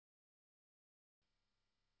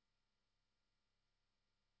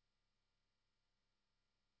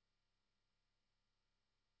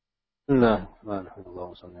بسم الله الرحمن الرحيم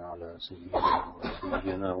اللهم صل على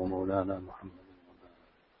سيدنا ومولانا محمد.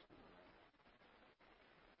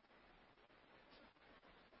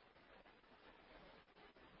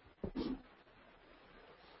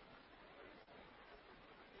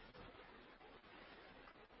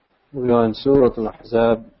 We are in Surah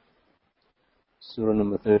Al-Ahzab, Surah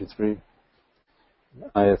number 33,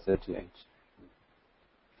 Ayah 38.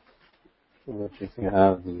 Which, if you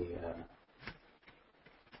have the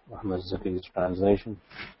Muhammad Zaki's translation,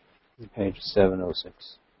 page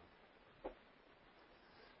 706.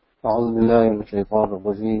 أعوذ بالله من الشيطان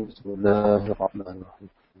الرجيم. بسم الله الرحمن الرحيم.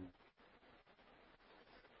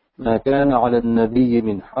 ما كان على النبي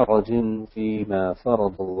من حرج فيما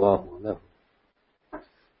فرض الله له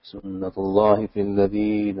سنة الله في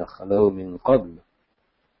الذين خلوا من قبل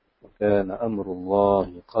وكان أمر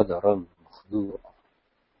الله قدرا مقدورا.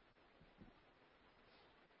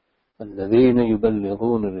 الذين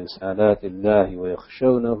يبلغون رسالات الله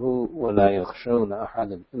ويخشونه ولا يخشون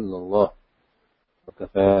أحدا إلا الله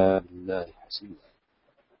وكفى بالله حسيبا.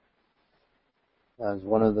 As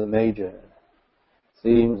one of the major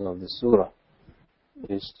themes of the surah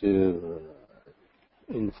is to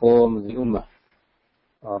inform the ummah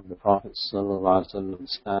of the Prophet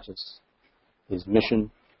ﷺ's status, his mission,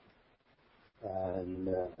 and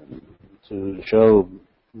to show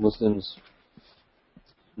Muslims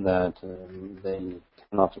that they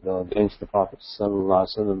cannot go against the Prophet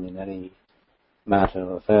ﷺ in any matter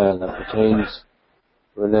or affair that pertains,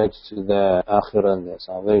 relates to their akhirah and their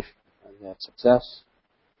salvation and their success,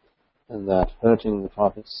 and that hurting the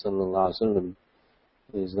Prophet ﷺ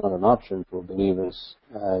is not an option for believers,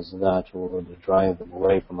 as that would drive them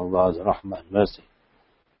away from Allah's rahmah and mercy.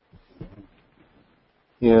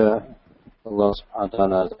 Here, Allah subhanahu wa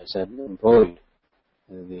ta'ala, as I said, employed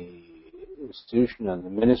the institution and the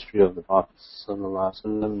ministry of the Prophet ﷺ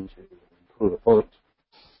to prove a point.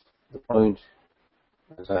 The point,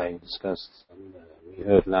 as I discussed and we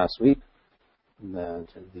heard last week, that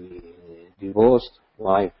the divorced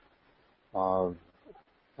wife of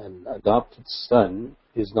an adopted son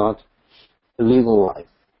is not a legal wife,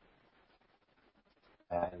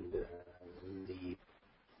 and the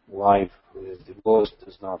wife who is divorced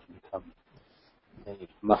does not become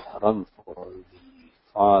a mahram for the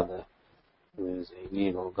father who is a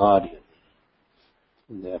legal guardian.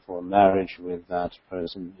 And therefore marriage with that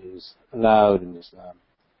person is allowed in Islam,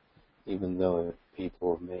 even though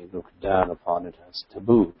people may look down upon it as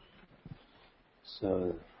taboo.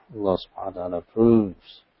 So Allah subhanahu wa ta'ala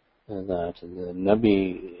proves that the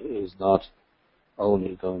Nabi is not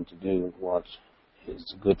only going to do what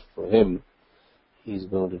is good for him, he's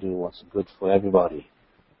going to do what's good for everybody.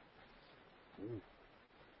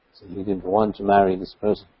 So he didn't want to marry this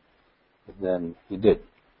person, but then he did.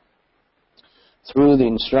 Through the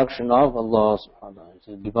instruction of Allah subhanahu wa ta'ala, it's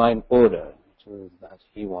a divine order that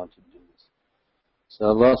he wanted to do this. So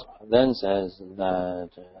Allah then says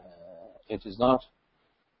that it is not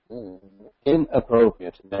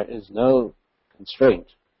inappropriate, there is no constraint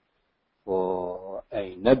for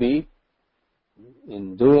a Nabi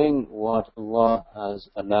in doing what Allah has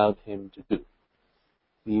allowed him to do.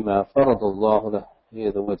 فِيمَا فَرَضَ اللَّهُ لَهُ.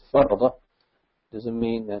 Here the word farada doesn't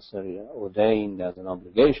mean necessarily ordained as an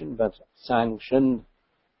obligation, but sanctioned,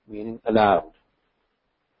 meaning allowed.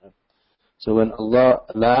 So when Allah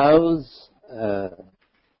allows a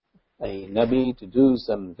Nabi to do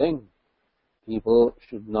something, people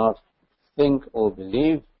should not think or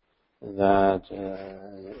believe that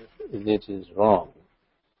it is wrong.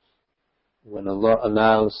 When Allah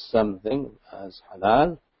allows something as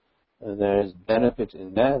halal, there is benefit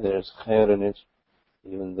in there is khair in it,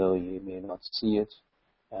 even though you may not see it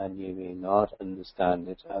and you may not understand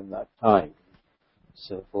it at that time.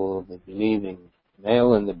 So for the believing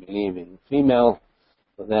male and the believing female,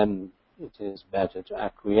 for them it is better to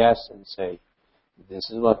acquiesce and say, this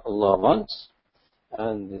is what Allah wants,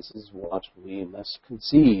 and this is what we must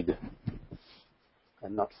concede,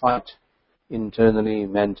 and not fight internally,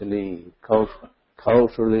 mentally,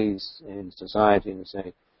 culturally in society and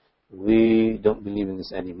say, we don't believe in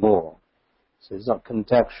this anymore. So it's not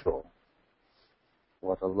contextual.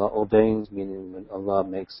 What Allah ordains, meaning when Allah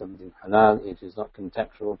makes something halal, it is not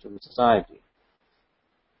contextual to the society.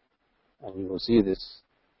 And you will see this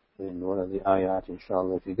in one of the ayat,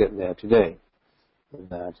 inshallah, if you get there today,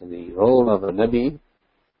 that the role of a Nabi,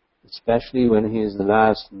 especially when he is the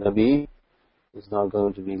last Nabi, is not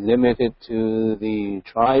going to be limited to the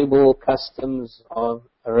tribal customs of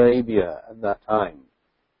Arabia at that time.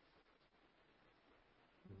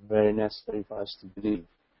 Very necessary for us to believe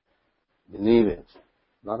it,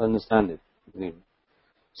 not understand it, believe it.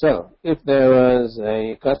 So, if there was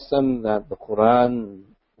a custom that the Quran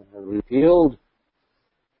repealed,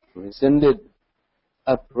 rescinded,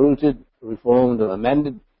 uprooted, reformed or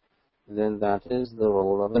amended, then that is the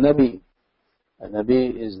role of a Nabi. A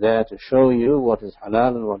Nabi is there to show you what is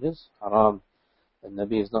halal and what is haram. A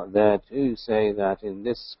Nabi is not there to say that in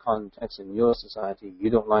this context, in your society, you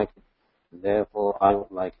don't like it, therefore I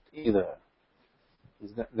won't like it either.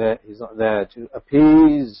 He's not there to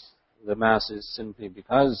appease the masses simply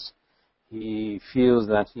because he feels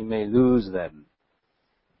that he may lose them.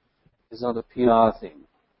 It's not a PR thing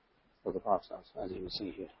for the Prophet, as you will see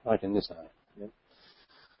here, right in this ayah. Yeah.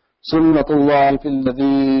 سُنَّةُ اللَّهِ فِي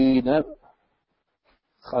الَّذِينَ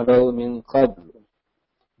خَلَوْا مِنْ قَبْلُ.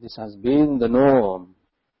 This has been the norm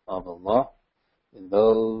of Allah in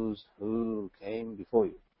those who came before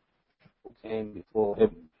you, who came before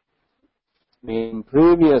Him. Meaning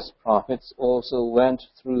previous prophets also went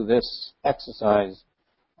through this exercise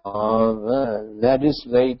of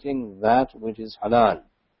legislating that which is halal.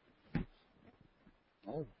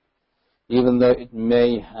 Even though it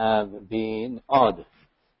may have been odd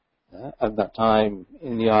at that time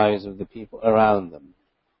in the eyes of the people around them.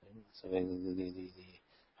 So the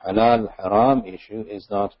halal haram issue is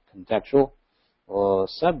not contextual or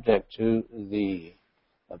subject to the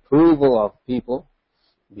approval of people,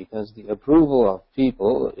 because the approval of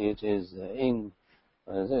people, it is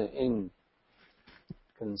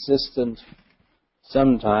inconsistent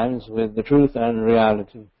sometimes with the truth and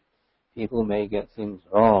reality. People may get things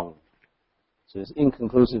wrong. So it's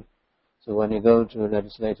inconclusive. So when you go to a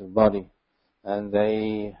legislative body and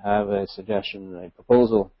they have a suggestion, a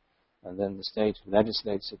proposal, and then the state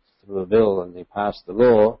legislates it through a bill and they pass the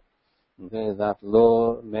law, okay, that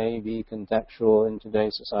law may be contextual in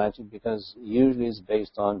today's society because usually it's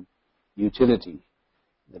based on utility,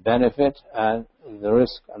 the benefit and the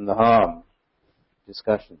risk and the harm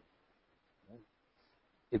discussion.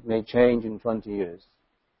 It may change in 20 years.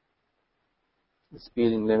 The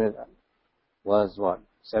speeding limit was what,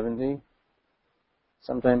 70?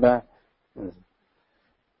 Sometime back.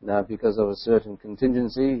 Now, because of a certain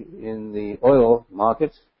contingency in the oil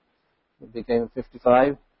market, it became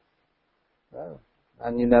 55.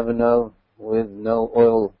 And you never know, with no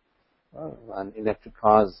oil and electric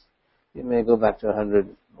cars, it may go back to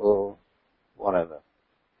 100 or whatever.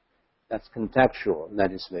 That's contextual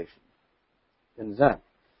legislation. You understand?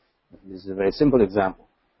 This is a very simple example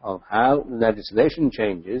of how legislation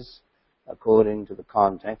changes according to the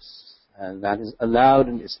context, and that is allowed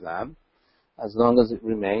in Islam as long as it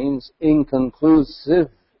remains inconclusive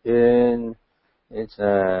in its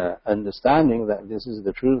understanding that this is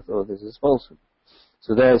the truth or this is falsehood.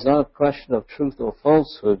 So there is not a question of truth or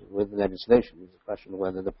falsehood with legislation. It's a question of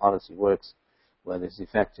whether the policy works, whether it's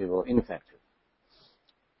effective or ineffective.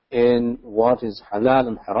 In what is halal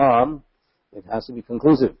and haram, it has to be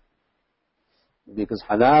conclusive. Because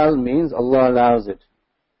halal means Allah allows it.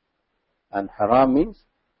 And haram means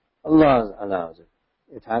Allah allows it.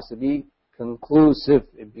 It has to be conclusive.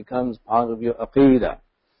 It becomes part of your aqidah.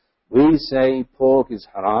 We say pork is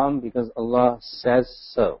haram because Allah says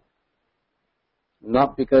so.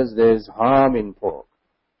 Not because there's harm in pork.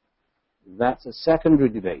 That's a secondary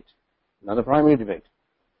debate, not a primary debate.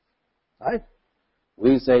 Right?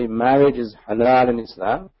 We say marriage is halal in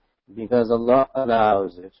Islam because Allah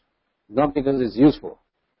allows it, not because it's useful.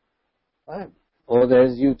 Right? Or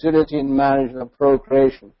there's utility in marriage and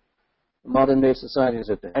procreation. Modern day society is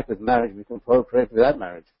at the heck with marriage. We can procreate without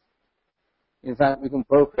marriage. In fact, we can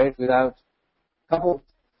procreate without couples.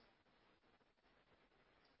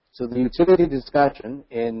 So the utility discussion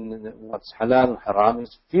in what's halal and haram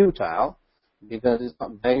is futile because it's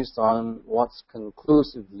not based on what's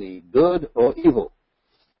conclusively good or evil.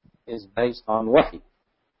 It's based on wahi.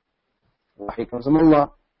 Wahi comes from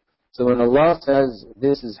Allah. So when Allah says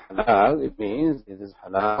this is halal, it means it is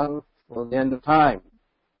halal for the end of time.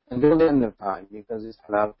 Until the end of time, because it's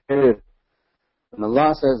halal period. When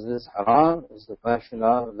Allah says this haram, it's the question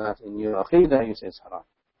of that in your aqidah you say it's haram.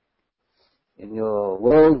 In your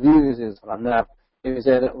worldview you say it's haram. Now, if you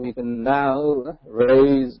say that we can now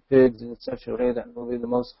raise pigs in such a way that will be the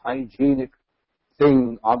most hygienic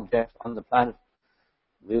thing, object on the planet,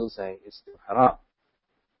 we'll say it's still haram.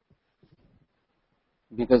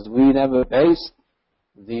 Because we never based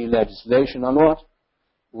the legislation on what?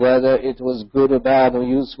 Whether it was good or bad or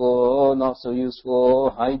useful or not so useful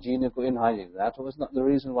or hygienic or unhygienic. That was not the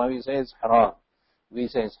reason why we say it's haram. We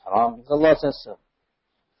say it's haram because Allah says so.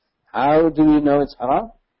 How do we know it's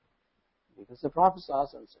haram? Because the Prophet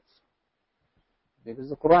says so. Because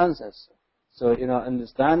the Quran says so. So in our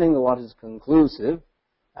understanding of what is conclusive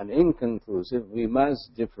and inconclusive, we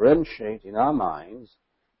must differentiate in our minds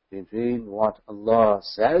between what Allah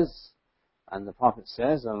says and the Prophet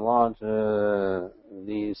says and what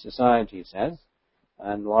the society says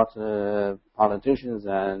and what politicians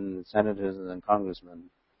and senators and congressmen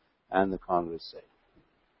and the Congress say.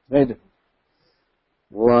 Very different.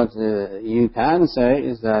 What you can say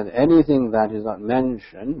is that anything that is not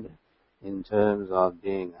mentioned in terms of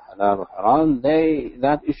being halal or haram,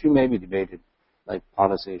 that issue may be debated, like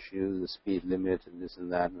policy issues, the speed limit and this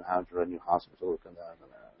and that, and how to run your hospital, and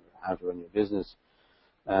how to run your business,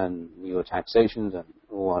 and your taxations and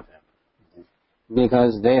whatever.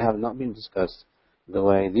 Because they have not been discussed the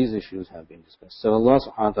way these issues have been discussed. So Allah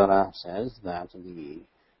subhanahu wa ta'ala says that the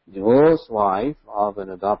divorced wife of an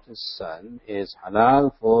adopted son is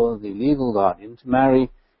halal for the legal guardian to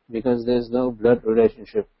marry because there's no blood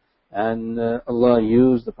relationship. And Allah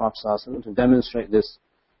used the Prophet ﷺ to demonstrate this.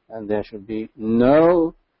 And there should be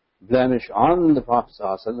no blemish on the Prophet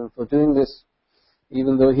ﷺ for doing this,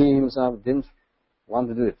 even though he himself didn't want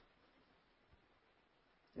to do it.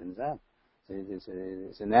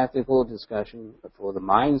 It's an ethical discussion for the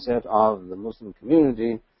mindset of the Muslim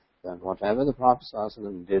community that whatever the Prophet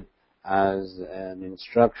ﷺ did as an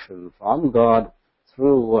instruction from God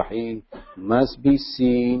through wahi must be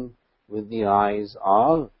seen with the eyes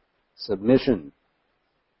of submission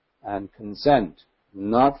and consent,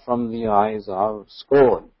 not from the eyes of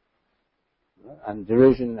scorn and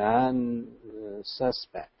derision and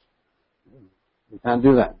suspect. You can't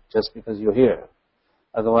do that just because you're here.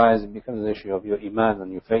 Otherwise it becomes an issue of your iman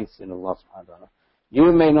and your faith in Allah subhanahu wa ta'ala.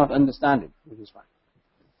 You may not understand it, which is fine.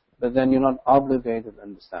 But then you're not obligated to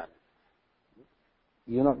understand it.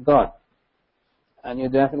 You're not God. And you're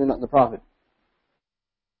definitely not the Prophet.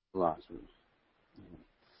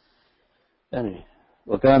 Anyway,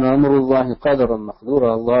 وَكَانَ أَمْرُ اللَّهِ قَدَرًا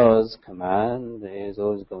مَقْدُورًا. Allah's command is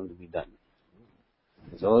always going to be done.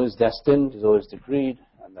 It's always destined, it's always decreed,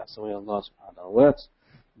 and that's the way Allah subhanahu wa ta'ala works.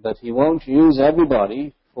 But He won't use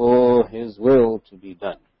everybody for His will to be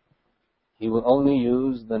done. He will only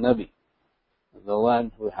use the Nabi, the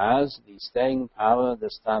one who has the staying power, the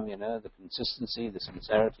stamina, the consistency, the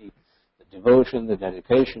sincerity, the devotion, the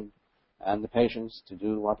dedication, and the patience to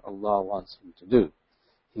do what Allah wants him to do.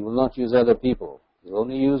 He will not use other people. He will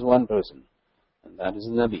only use one person, and that is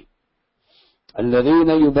the Nabi. الَّذِينَ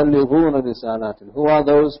يُبَلِّغُونَ رِسَالَاتِ. Who are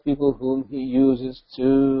those people whom He uses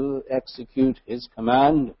to execute His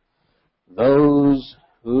command? Those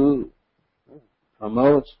who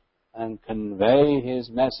promote and convey His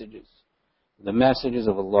messages, the messages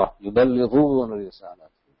of Allah. يُبَلِّغُونَ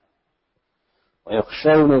رِسَالَاتِ.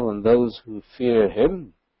 وَيَخْشَوْنَهُ. And those who fear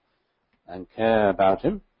Him and care about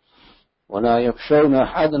Him. وَلَا يَخْشَوْنَ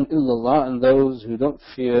أَحَدًا إِلَّا اللَّهِ. And those who don't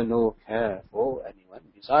fear nor care for anyone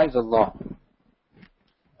besides Allah.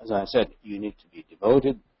 As I said, you need to be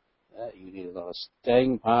devoted, you need a lot of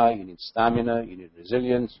staying power, you need stamina, you need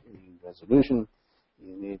resilience, you need resolution,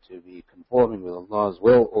 you need to be conforming with Allah's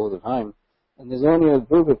will all the time. And there's only a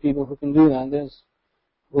group of people who can do that. And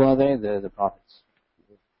who are they? They're the prophets.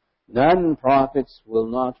 Non-prophets will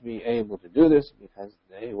not be able to do this because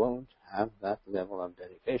they won't have that level of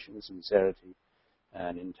dedication, sincerity,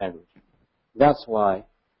 and integrity. That's why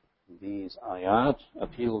these ayat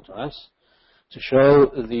appeal to us, to show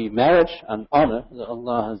the merit and honor that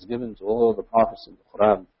Allah has given to all the prophets in the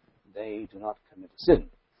Quran. They do not commit a sin.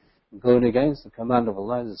 Going against the command of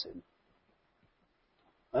Allah is a sin.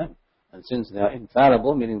 Right? And since they are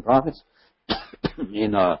infallible, meaning prophets,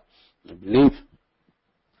 in our belief,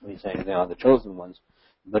 we say they are the chosen ones,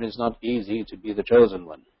 but it's not easy to be the chosen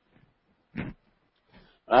one.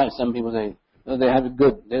 Right? Some people say, no, they have it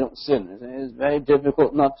good, they don't sin. They say, it's very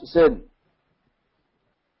difficult not to sin.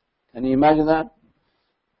 Can you imagine that?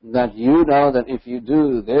 That you know that if you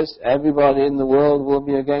do this, everybody in the world will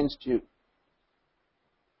be against you.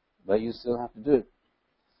 But you still have to do it.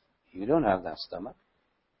 You don't have that stomach.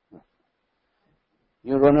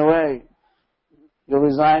 You run away. You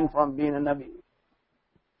resign from being a Nabi.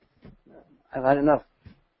 I've had enough.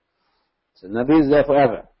 So Nabi is there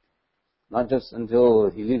forever. Not just until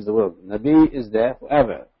he leaves the world. Nabi is there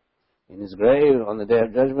forever. In his grave, on the Day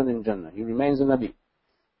of Judgment, in Jannah. He remains a Nabi.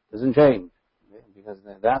 Doesn't change, because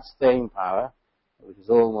that staying power, which is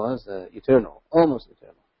almost eternal,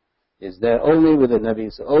 is there only with a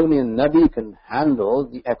Nabi. So only a Nabi can handle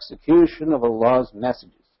the execution of Allah's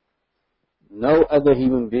messages. No other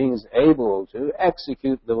human being is able to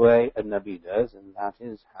execute the way a Nabi does, and that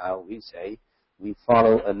is how we say we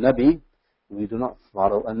follow a Nabi, we do not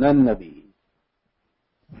follow a non-Nabi.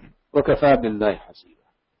 وَكَفَى بِاللَّهِ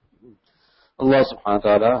حَسِيبًا. Allah subhanahu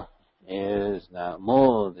wa ta'ala is now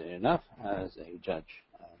more than enough as a judge,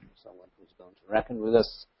 someone who's going to reckon with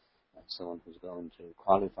us and someone who's going to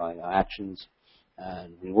qualify our actions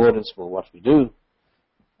and reward us for what we do,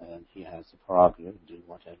 and He has the prerogative to do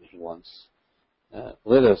whatever He wants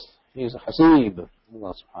with us. He is a Hasib.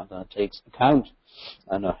 Allah subhanahu wa ta'ala takes account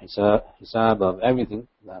and a hisab of everything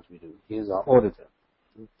that we do. He is our auditor.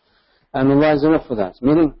 And Allah is enough for that.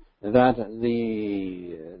 Meaning that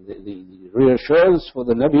the reassurance for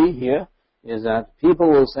the Nabi here is that people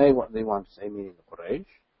will say what they want to say, meaning the Quraysh,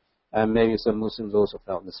 and maybe some Muslims also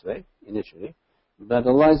felt this way initially, but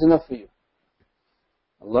Allah is enough for you.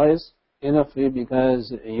 Allah is enough for you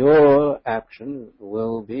because your action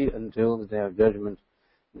will be until the Day of Judgment.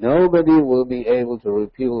 Nobody will be able to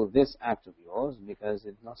repeal this act of yours because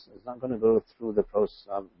it's not going to go through the process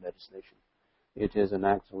of legislation. It is an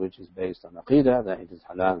act which is based on aqidah, that it is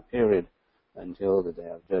halal, period, until the Day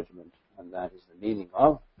of Judgment. And that is the meaning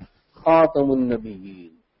of Khaatim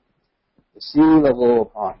al-Nabiyyeen, the seal of all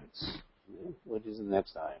prophets, which is the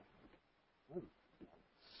next ayah.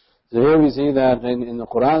 So here we see that in the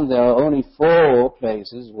Quran there are only 4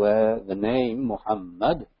 places where the name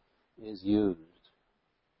Muhammad is used.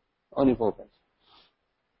 Only 4 places.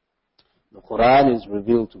 The Quran is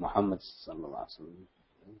revealed to Muhammad sallallahu alaihi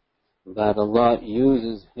wasallam, that Allah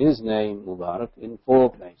uses His name Mubarak in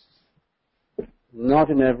 4 places. Not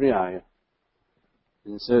in every ayah.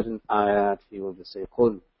 In certain ayat He will just say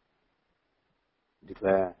Qul,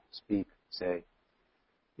 declare, speak, say.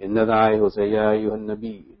 In another ayah He will say Ya ayyuhan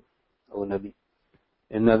Nabi, O Nabi.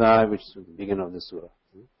 In another ayah, which is the beginning of the surah.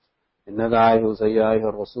 In another ayah He will say Ya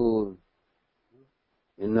ayyuhar Rasul.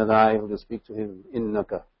 In another ayah He will speak to him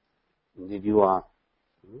Innaka, indeed you are.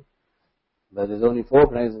 But there's only 4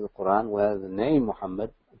 places in the Quran where the name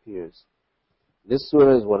Muhammad appears. This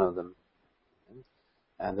surah is one of them.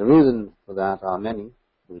 And the reason for that are many,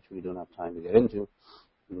 which we don't have time to get into.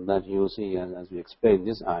 But you will see, as we explain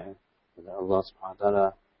this ayah, that Allah subhanahu wa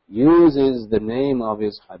ta'ala uses the name of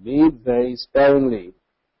His Habib very sparingly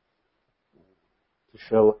to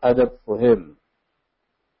show adab for Him.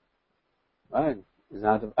 Right? It's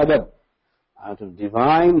out of adab, out of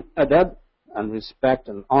divine adab and respect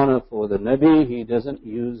and honor for the Nabi. He doesn't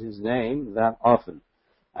use His name that often.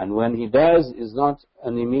 And when He does, it's not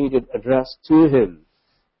an immediate address to Him.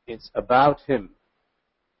 It's about Him.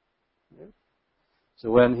 So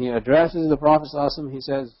when He addresses the Prophet ﷺ, He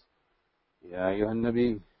says, Ya ayyuhan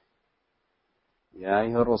Nabi, Ya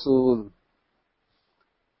ayyuhar Rasul.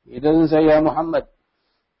 He doesn't say Ya Muhammad.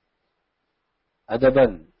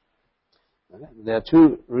 Adaban. Okay? There are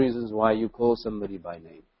 2 reasons why you call somebody by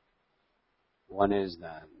name. One is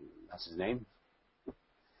that that's his name,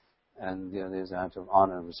 and the other is out of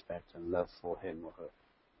honor, respect, and love for him or her.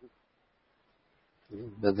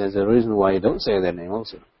 But there's a reason why you don't say their name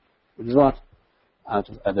also, which is what? Out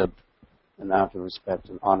of adab, and out of respect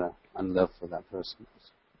and honor and love for that person.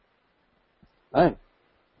 Right?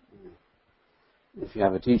 If you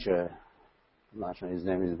have a teacher, his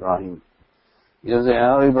name is Ibrahim, he doesn't say,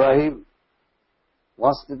 Oh Ibrahim,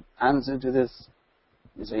 what's the answer to this?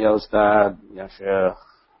 You say, Ya Ustad, Ya Shaykh.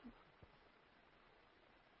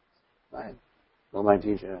 Right? Oh, my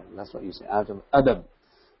teacher. That's what you say, out of adab.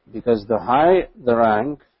 Because the higher the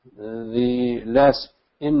rank, the less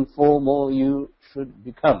informal you should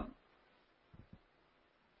become.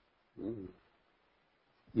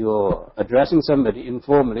 You're addressing somebody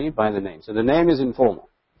informally by the name. So the name is informal.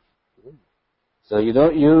 So you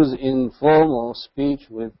don't use informal speech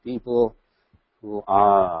with people who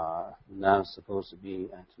are now supposed to be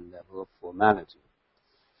at a level of formality.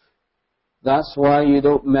 That's why you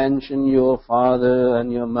don't mention your father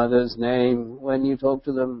and your mother's name when you talk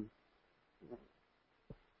to them.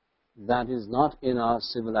 That is not in our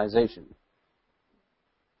civilization.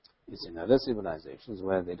 It's in other civilizations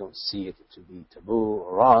where they don't see it to be taboo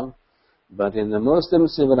or wrong. But in the Muslim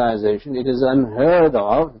civilization, it is unheard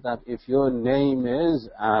of that if your name is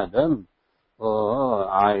Adam, or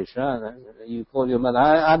Aisha, you call your mother,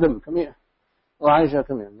 Adam, come here. Or Aisha,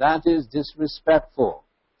 come here. That is disrespectful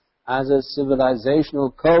as a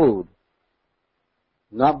civilizational code.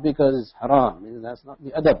 Not because it's haram. That's not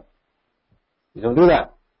the adab. You don't do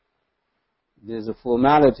that. There's a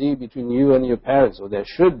formality between you and your parents, or there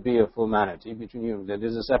should be a formality between you. There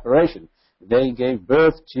is a separation. They gave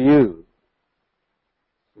birth to you.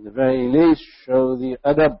 In the very least, show the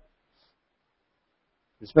adab.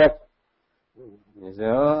 Respect. They say,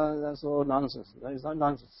 oh, that's all nonsense. That is not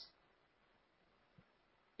nonsense.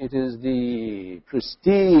 It is the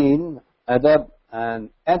pristine adab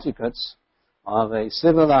and etiquettes of a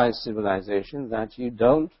civilized civilization that you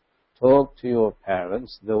don't talk to your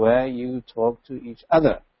parents the way you talk to each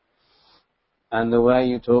other, and the way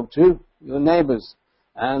you talk to your neighbors,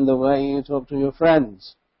 and the way you talk to your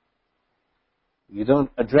friends. You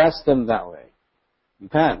don't address them that way. You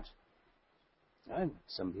can't. Right?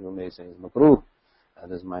 Some people may say it's makruh.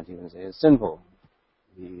 Others might even say it's sinful.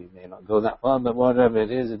 We may not go that far, but whatever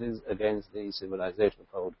it is against the civilizational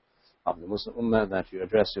code of the Muslim Ummah that you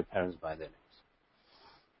address your parents by their names.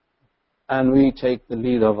 And we take the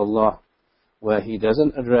lead of Allah, where He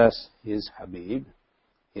doesn't address His Habib,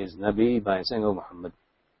 His Nabi, by saying, "Oh Muhammad."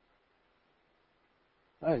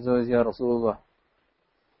 Right, so is Ya Rasulullah.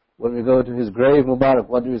 When we go to His grave Mubarak,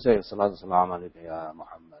 what do we say? Salatu salam alayka ya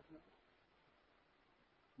Muhammad.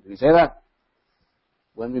 Do we say that?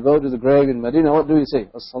 When we go to the grave in Medina, what do we say?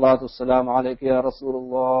 As-salatu salam alayka ya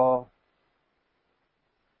Rasulullah.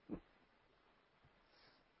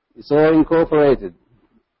 It's all incorporated.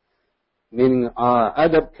 Meaning our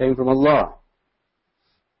adab came from Allah.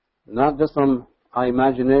 Not just from our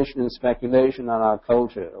imagination and speculation on our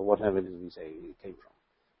culture or whatever it is we say it came from.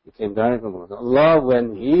 It came directly from Allah. Allah,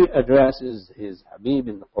 when He addresses His Habib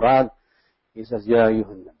in the Quran, He says, Ya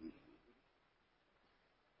ayyuhan Nabi,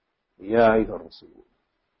 Ya ayyuhan Rasul,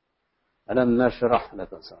 alam nashrah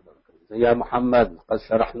laka sadrak. Ya Muhammad, qad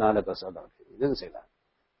sharahna laka sadrak. He didn't say that.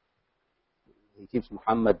 He keeps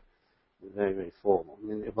Muhammad very, very formal. I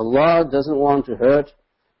mean, if Allah doesn't want to hurt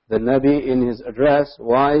the Nabi in His address,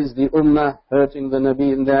 why is the Ummah hurting the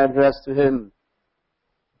Nabi in their address to him?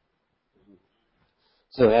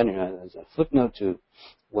 So anyway, as a footnote to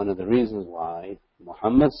one of the reasons why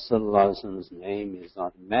Muhammad sallallahu alaihi wasallam's name is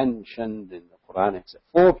not mentioned in the Quran except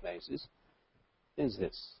 4 places is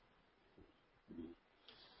this.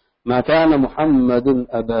 ما كان محمد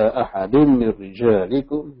أبا أحد من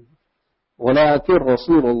رجالكم ولكن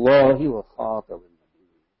رسول الله وخاتم النبيين.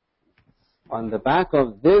 On the back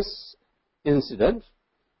of this incident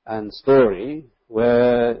and story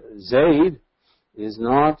where Zayd is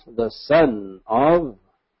not the son of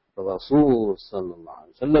the Rasul sallallahu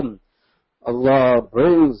alaihi wasallam, Allah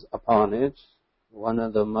brings upon it one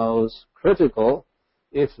of the most critical,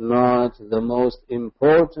 if not the most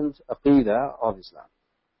important aqidah of Islam.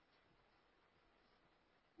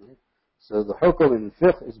 So the hukum in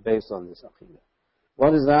fiqh is based on this aqidah.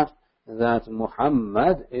 What is that? That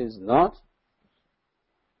Muhammad is not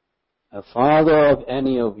a father of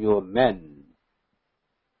any of your men.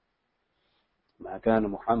 ما كان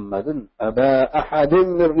محمد أبا أحد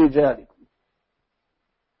من رجالكم.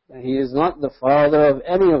 He is not the father of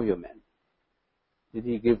any of your men. Did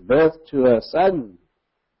He give birth to a son?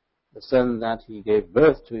 The son that He gave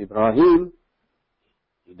birth to, Ibrahim,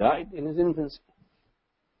 he died in his infancy.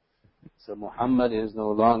 So Muhammad is no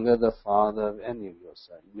longer the father of any of your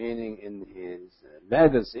sons, meaning in his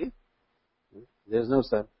legacy, there's no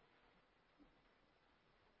son.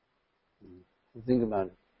 Think about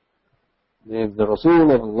it. If the Rasul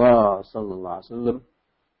of Allah sallallahu alaihi wasallam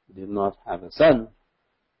did not have a son,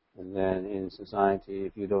 and then in society,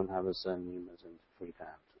 if you don't have a son, you mustn't freak out.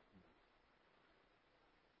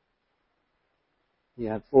 He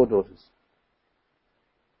had 4 daughters.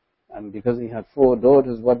 And because he had 4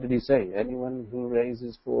 daughters, what did he say? Anyone who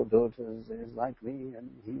raises 4 daughters is like me, and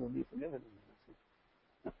he will be forgiven.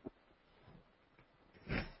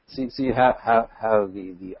 see how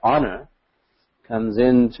the honor comes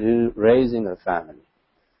into raising a family.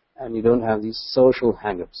 And you don't have these social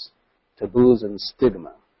hang-ups, taboos and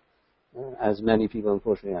stigma, as many people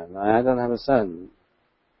unfortunately have. I don't have a son.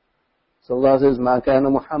 So Allah says, مَا كَانَ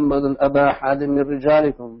مُحَمَّدٌ أَبَا أَحَدٍ مِّن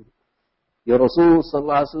رِجَالِكُمْ. Your Rasul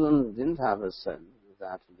sallallahu alaihi wasallam didn't have a son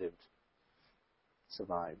that lived,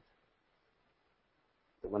 survived.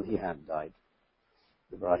 The one he had died,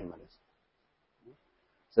 Ibrahim alayhi salam.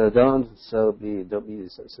 So don't be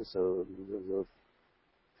so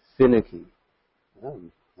finicky,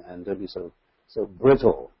 and don't be so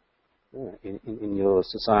brittle in your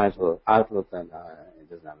societal outlook that it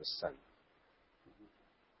doesn't have a son.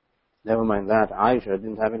 Never mind that, Aisha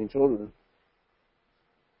didn't have any children.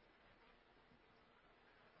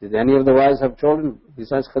 Did any of the wives have children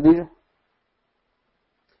besides Khadija?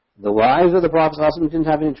 The wives of the Prophet ﷺ didn't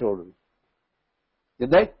have any children. Did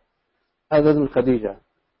they? Other than Khadija.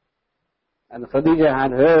 And Khadija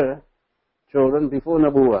had her children before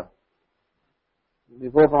Nubuwwah,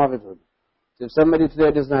 before prophethood. So if somebody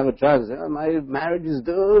today doesn't have a child, they say, my marriage is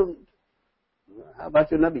doomed. How about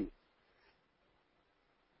your Nabi?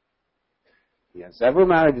 He had several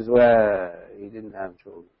marriages where he didn't have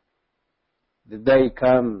children. Did they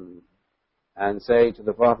come and say to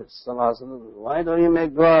the Prophet ﷺ, why don't you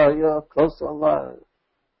make dua? You're close to Allah.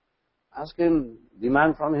 Ask him,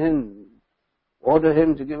 demand from him, order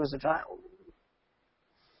him to give us a child.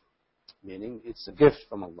 Meaning, it's a gift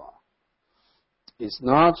from Allah. It's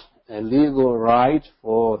not a legal right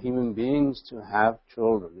for human beings to have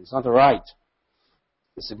children. It's not a right.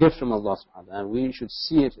 It's a gift from Allah subhanahu wa ta'ala, and we should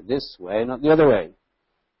see it this way, not the other way.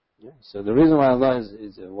 Yeah? So the reason why Allah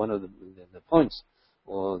is one of the points,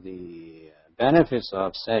 or the benefits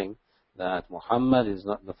of saying that Muhammad is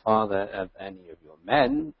not the father of any of your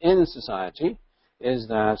men in society, is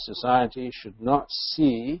that society should not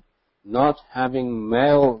see not having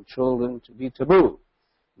male children to be taboo.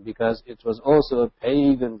 Because it was also a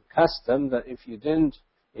pagan custom that if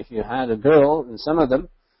you had a girl, in some of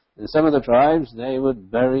the tribes, they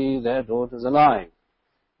would bury their daughters alive.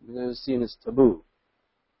 Because it was seen as taboo.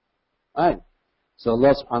 Right? So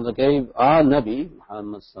Allah subhanahu wa ta'ala gave our Nabi,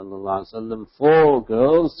 Muhammad sallallahu alaihi wasallam, 4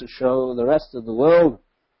 girls to show the rest of the world,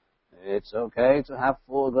 it's okay to have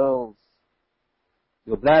 4 girls.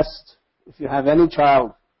 You're blessed if you have any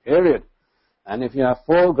child, period. And if you have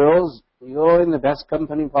 4 girls, you're in the best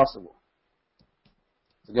company possible.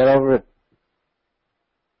 So get over it.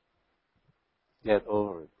 Get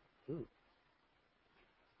over it.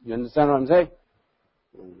 You understand what I'm saying?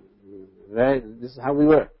 Right? This is how we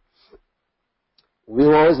were. We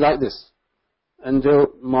were always like this.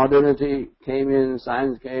 Until modernity came in,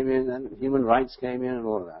 science came in, and human rights came in, and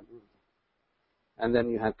all of that. And then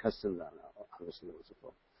you had customs, obviously,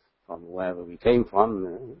 from wherever we came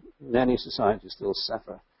from. Many societies still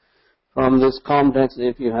suffer from this complex.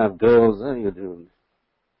 If you have girls, then you're doomed.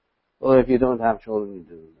 Or if you don't have children,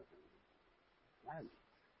 you're doomed.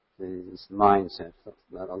 This mindset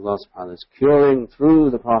that Allah subhanahu wa ta'ala is curing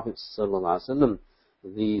through the Prophet sallallahu alaihi wasallam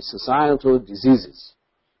the societal diseases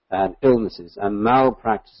and illnesses and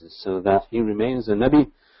malpractices, so that he remains a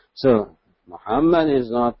Nabi. So Muhammad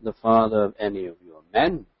is not the father of any of your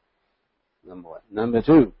men. Number 1. Number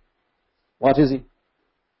 2, what is he?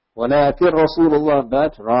 وَلَكِنْ RasulAllah,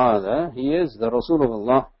 but rather he is the Rasul of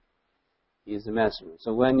Allah. He is the messenger.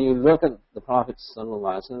 So when you look at the Prophet sallallahu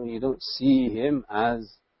alaihi wasallam, you don't see him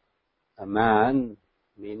as a man,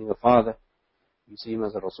 meaning a father. You see him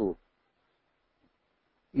as a Rasul.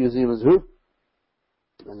 You see him as who?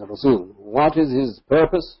 As a Rasul. What is his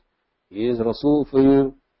purpose? He is Rasul for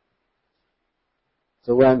you.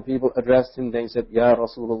 So when people addressed him, they said, Ya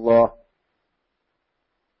Rasulullah.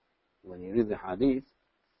 When you read the hadith,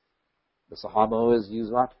 the Sahaba always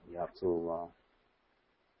use what? Ya Rasulullah.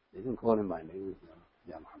 They didn't call him by name.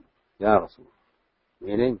 Ya Muhammad. Ya Rasul.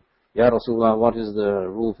 Meaning, Ya Rasulullah, what is the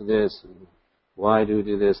rule for this? Why do you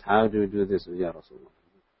do this? How do you do this? Ya Rasulullah.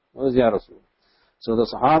 What is Ya Rasul? So the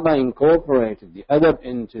Sahaba incorporated the adab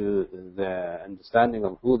into their understanding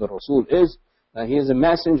of who the Rasul is. That he is a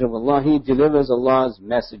messenger of Allah. He delivers Allah's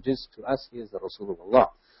messages to us. He is the Rasul of Allah.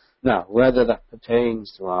 Now, whether that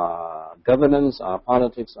pertains to our governance, our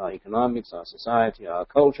politics, our economics, our society, our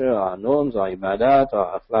culture, our norms, our ibadat,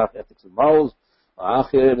 our akhlaq, ethics and morals, our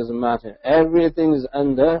akhirah, it doesn't matter. Everything is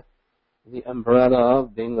under the umbrella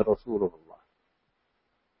of being the Rasul of Allah.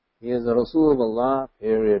 He is the Rasul of Allah,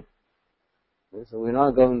 period. So we're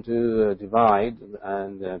not going to divide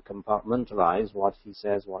and compartmentalize what he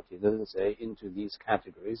says, what he doesn't say into these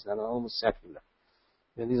categories that are almost secular.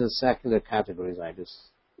 And these are secular categories I just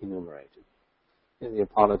enumerated. In your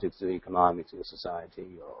politics, your economics, your society,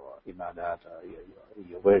 your ibadat,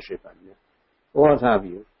 your worship, and what have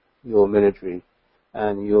you, your military,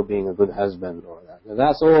 and your being a good husband, or that. Now,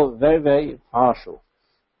 that's all very, very partial.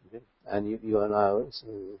 Okay? And you are now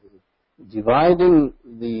dividing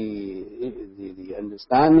the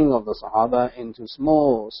understanding of the Sahaba into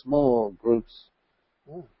small groups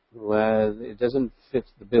where it doesn't fit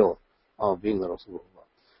the bill of being the Rasulullah.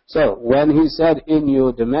 So when he said in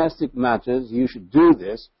your domestic matters you should do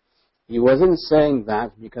this, he wasn't saying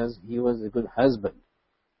that because he was a good husband.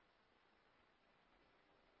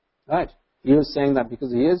 Right? He was saying that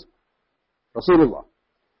because he is Rasulullah.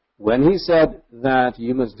 When he said that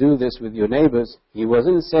you must do this with your neighbors, he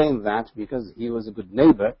wasn't saying that because he was a good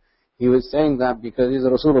neighbor. He was saying that because he's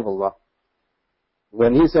a Rasul of Allah.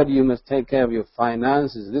 When he said you must take care of your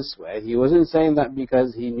finances this way, he wasn't saying that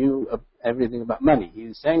because he knew everything about money. He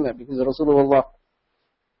was saying that because he's a Rasul of Allah.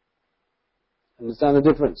 Understand the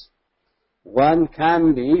difference? One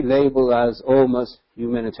can be labeled as almost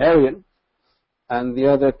humanitarian, and the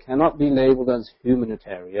other cannot be labeled as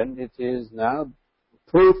humanitarian. It is now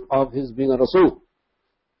proof of his being a Rasul.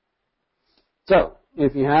 So,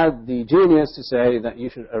 if you had the genius to say that you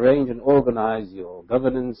should arrange and organize your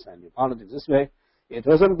governance and your politics this way, it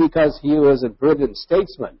wasn't because he was a brilliant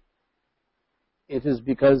statesman. It is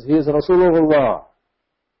because he is Rasulullah.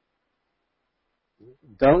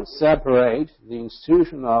 Don't separate the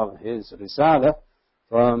institution of his Risala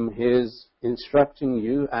from his instructing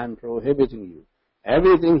you and prohibiting you.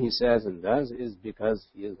 Everything he says and does is because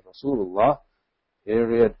he is Rasulullah,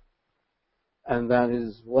 period. And that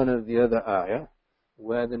is one of the other ayah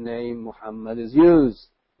where the name Muhammad is used.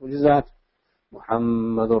 Which is that?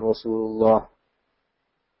 Muhammadur Rasulullah.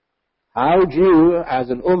 How do you, as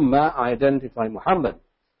an ummah, identify Muhammad?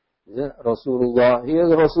 Is it Rasulullah? He is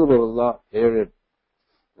Rasulullah, period.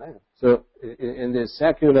 Right? So, in this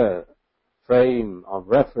secular frame of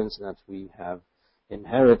reference that we have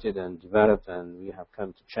inherited and developed and we have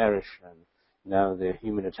come to cherish, and now the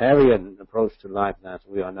humanitarian approach to life that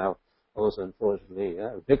we are now also unfortunately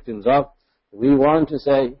victims of, we want to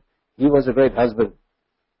say, he was a great husband,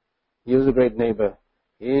 he was a great neighbor,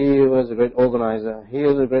 he was a great organizer, he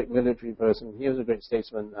was a great military person, he was a great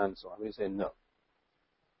statesman, and so on. We say no.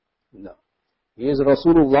 No. He is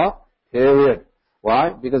Rasulullah, period. Why?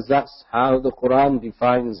 Because that's how the Quran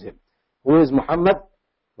defines him. Who is Muhammad?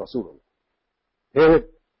 Rasulullah. Period.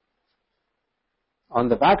 On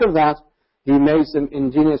the back of that, he makes them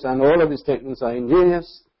ingenious, and all of his statements are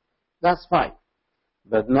ingenious. That's fine.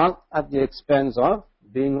 But not at the expense of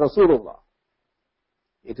being Rasulullah.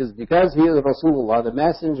 It is because he is Rasulullah, the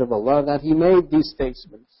messenger of Allah, that he made these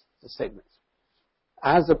statements.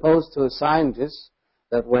 As opposed to a scientist,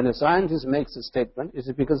 that when a scientist makes a statement, it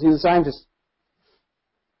is because he's a scientist.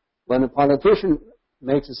 When a politician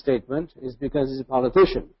makes a statement, it's because he's a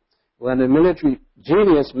politician. When a military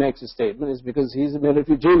genius makes a statement, it's because he's a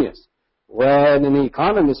military genius. When an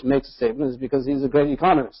economist makes a statement, it's because he's a great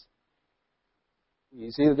economist.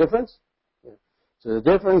 You see the difference? Yeah. So the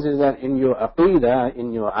difference is that in your aqidah,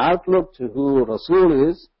 in your outlook to who Rasul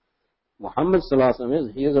is, Muhammad sallallahu alaihi wasallam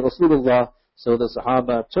is, he is a Rasulullah. So the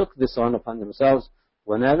Sahaba took this on upon themselves.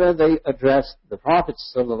 Whenever they addressed the Prophet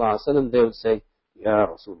sallallahu alaihi wasallam, they would say, Ya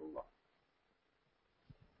Rasulullah.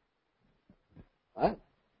 Right?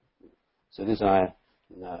 So this ayah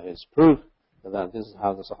is proof that this is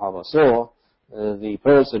how the Sahaba saw the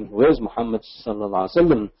person who is Muhammad sallallahu alaihi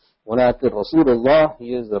wasallam. ولكن Rasulullah,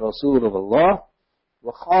 he is the Rasul of Allah,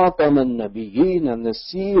 وخاتم النبيين, and the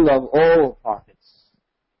seal of all prophets.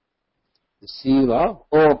 The seal of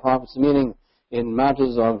all prophets, meaning in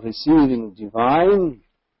matters of receiving divine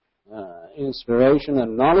inspiration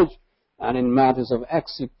and knowledge, and in matters of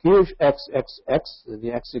execution,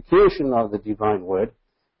 the execution of the divine word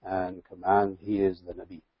and command, he is the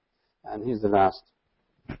Nabi. And he's the last.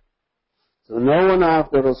 So no one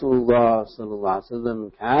after Rasulullah sallallahu alaihi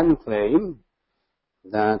wasallam can claim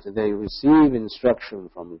that they receive instruction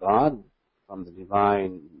from God, from the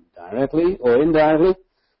divine, directly or indirectly,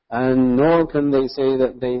 and nor can they say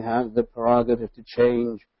that they have the prerogative to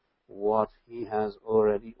change what he has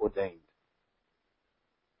already ordained.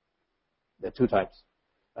 There are two types.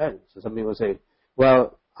 Right? So some people say,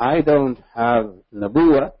 well, I don't have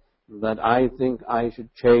Nubuwwah, but I think I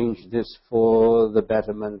should change this for the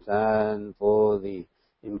betterment and for the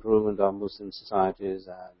improvement of Muslim societies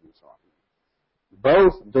and so on.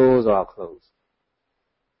 Both doors are closed.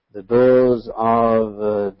 The doors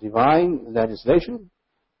of divine legislation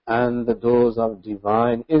and the doors of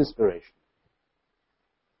divine inspiration.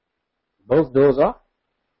 Both doors are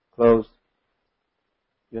closed.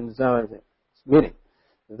 You understand what I'm saying? Meaning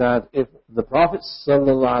that if the Prophet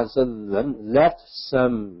ﷺ left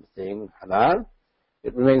something halal,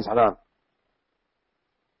 it remains halal.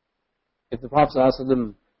 If the Prophet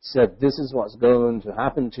ﷺ said, this is what's going to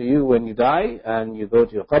happen to you when you die and you go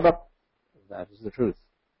to your qabr, that is the truth.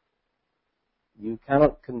 You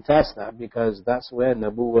cannot contest that because that's where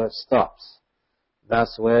Nubuwwah stops.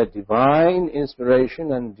 That's where divine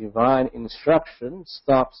inspiration and divine instruction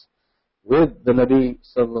stops with the Nabi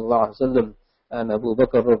sallallahu alaihi wasallam. And Abu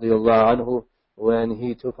Bakr radiallahu anhu, when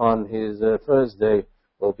he took on his first day,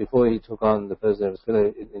 or before he took on the first day of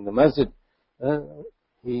his in the masjid,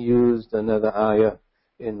 he used another ayah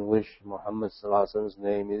in which Muhammad sallallahu alaihi wasallam's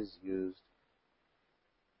name is used.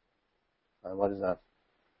 And what is that?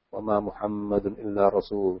 وَمَا مُحَمَّدٌ إِلَّا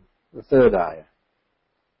رَسُولٌ. The third ayah.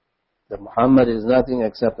 That Muhammad is nothing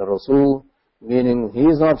except a Rasul, meaning he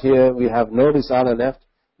is not here, we have no Risala left,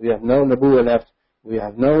 we have no Nubuwwah left, we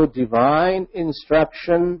have no divine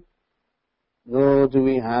instruction, nor do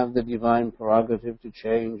we have the divine prerogative to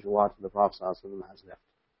change what the Prophet ﷺ has left.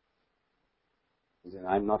 He said,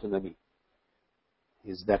 I'm not a Nabi.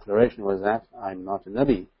 His declaration was that, I'm not a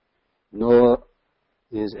Nabi, nor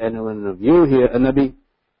is anyone of you here a Nabi.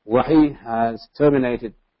 Wahi has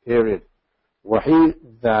terminated, period. Wahi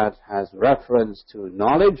that has reference to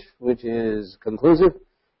knowledge, which is conclusive,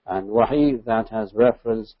 and wahi that has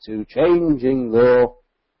reference to changing law.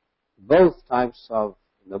 Both types of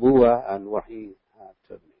Nubuwwah and wahi have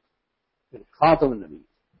terminated. Khaatim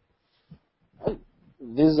al-Nabi.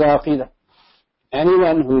 This is our aqidah.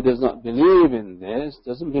 Anyone who does not believe in this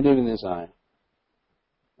doesn't believe in this ayah,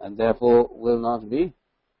 and therefore will not be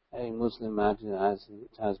a Muslim as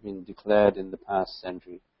it has been declared in the past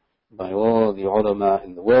century by all the ulama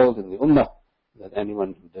in the world, in the ummah, that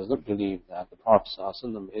anyone who does not believe that the Prophet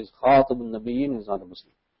ﷺ is Khaatim al-Nabiyyeen is not a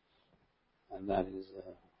Muslim. And that is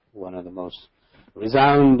one of the most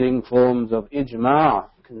resounding forms of ijma',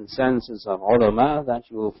 consensus of ulama, that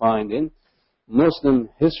you will find in Muslim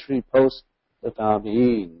history post the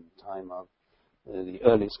Tabi'een, time of the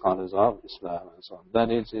early scholars of Islam and so on. That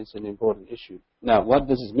is, it's an important issue. Now, what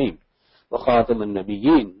does this mean? Khaatim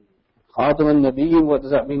al-Nabiyyeen. Khaatim al-Nabiyyeen, what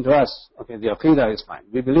does that mean to us? Okay, the Aqidah is fine.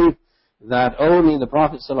 We believe that only the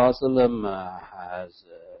Prophet ﷺ has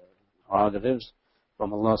prerogatives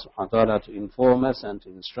from Allah subhanahu wa ta'ala to inform us and to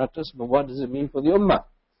instruct us. But what does it mean for the Ummah?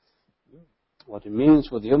 What it means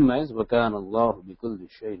for the Ummah is وَكَانَ اللَّهُ بِكُلِّ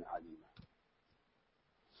شَيْءٍ عَلِيمًا.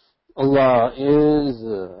 Allah is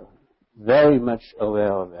very much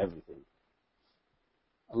aware of everything.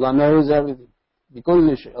 Allah knows everything.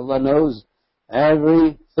 بِكُلِّ شَيْءٍ. Allah knows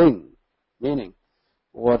everything. Meaning,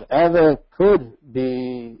 whatever could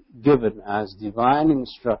be given as divine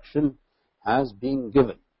instruction has been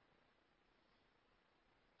given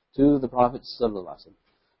to the Prophet ﷺ.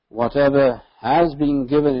 Whatever has been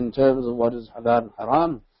given in terms of what is halal and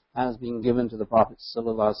haram has been given to the Prophet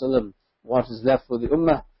ﷺ. What is left for the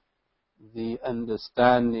Ummah? The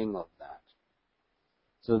understanding of that.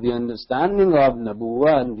 So the understanding of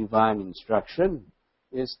Nubuwwah and divine instruction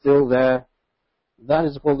is still there. That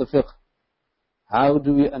is called the Fiqh. How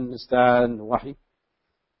do we understand Wahy?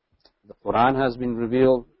 The Quran has been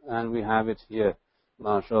revealed and we have it here,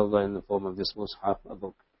 mashallah, in the form of this Mus'haf, a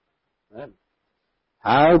book. Right?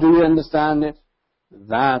 How do we understand it?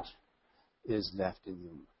 That is left in the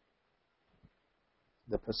Ummah.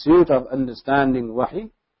 The pursuit of understanding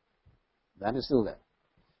Wahy, that is still there.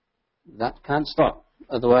 That can't stop.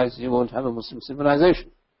 Otherwise you won't have a Muslim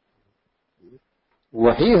civilization.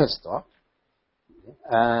 Wahy has stopped.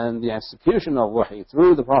 And the execution of Wahy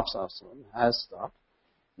through the Prophet ﷺ has stopped.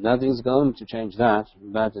 Nothing's going to change that.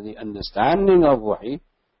 But the understanding of Wahy,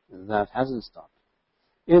 that hasn't stopped.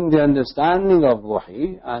 In the understanding of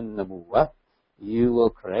Wahy and Nubuwwah, you will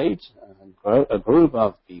create a group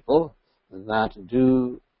of people that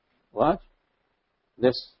do what?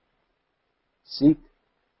 This. Seek,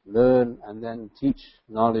 learn, and then teach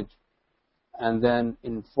knowledge, and then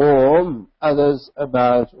inform others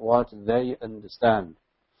about what they understand.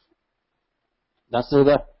 That's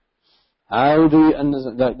the how do you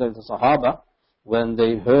understand the Sahaba, when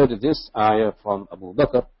they heard this ayah from Abu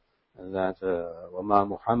Bakr, that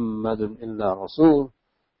وَمَا مُحَمَّدٌ إِلَّا رَسُولٌ,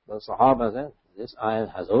 the Sahaba said, this ayah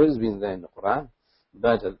has always been there in the Quran,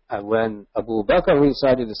 but when Abu Bakr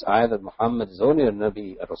recited this ayah that Muhammad is only a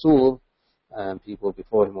Nabi, a Rasul, and people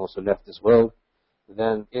before him also left this world,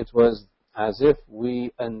 then it was as if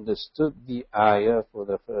we understood the ayah for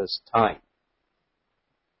the first time.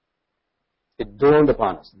 It dawned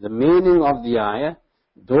upon us. The meaning of the ayah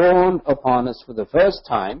dawned upon us for the first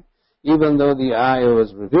time, even though the ayah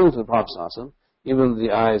was revealed to the Prophet ﷺ, even though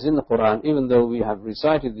the ayah is in the Quran, even though we have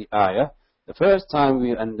recited the ayah, the first time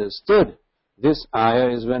we understood this ayah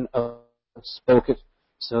is when Allah spoke it.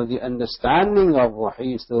 So the understanding of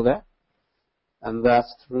Wahy is still there. And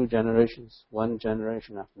that's through generations, one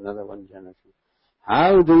generation after another, one generation.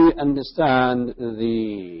 How do we understand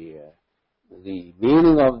the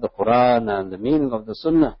meaning of the Quran and the meaning of the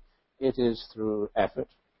Sunnah? It is through effort.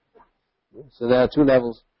 So there are two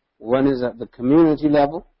levels. One is at the community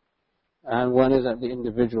level, and one is at the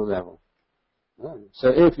individual level. So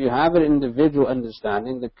if you have an individual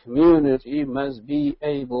understanding, the community must be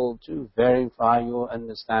able to verify your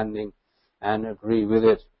understanding and agree with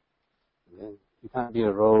it. You can't be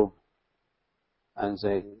a rogue and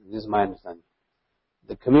say, this is my understanding.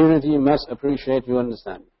 The community must appreciate your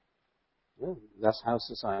understanding. That's how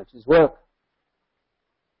societies work.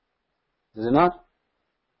 Does it not?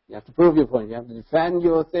 You have to prove your point. You have to defend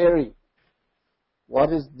your theory.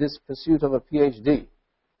 What is this pursuit of a PhD?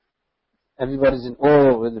 Everybody's in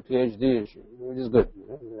awe with the PhD issue, which is good.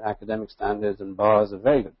 Academic standards and bars are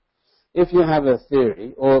very good. If you have a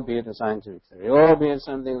theory, albeit a scientific theory, albeit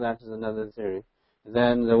something that is another theory,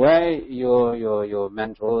 then the way your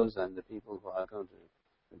mentors and the people who are going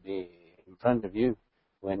to be in front of you,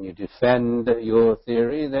 when you defend your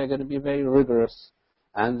theory, they're going to be very rigorous.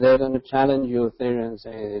 And they're going to challenge your theory and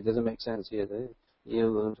say, it doesn't make sense here.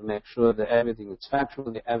 You're going to make sure that everything is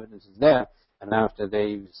factual, the evidence is there. And after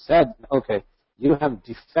they've said, okay, you have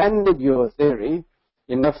defended your theory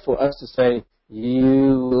enough for us to say,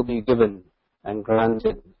 you will be given and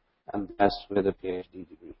granted and blessed with a PhD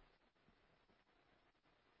degree.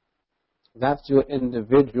 That's your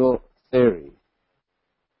individual theory.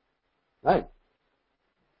 Right?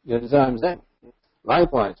 You understand what I'm saying?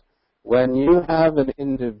 Likewise, when you have an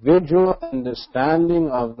individual understanding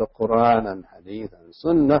of the Quran and Hadith and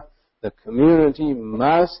Sunnah, the community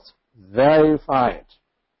must verify it.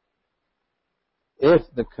 If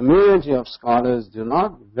the community of scholars do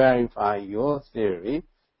not verify your theory,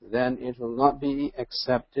 then it will not be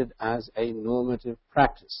accepted as a normative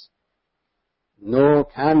practice. Nor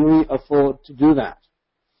can we afford to do that,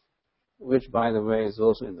 which, by the way, is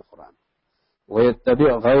also in the Quran.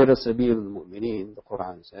 وَيَتَّبِعْ غَيْرَ سَبِيلِ الْمُؤْمِنِينَ. The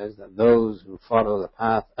Quran says that those who follow the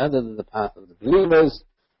path other than the path of the believers,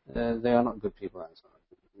 they are not good people and so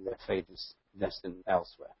on. Their fate is destined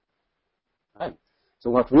elsewhere. Right? So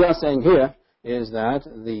what we are saying here is that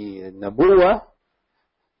the Nubuwwah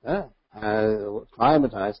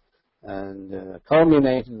climatized and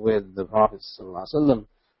culminated with the Prophet ﷺ.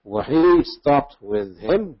 Wahi stopped with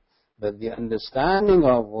him, but the understanding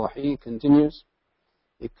of Wahi continues.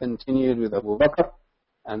 It continued with Abu Bakr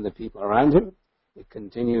and the people around him. It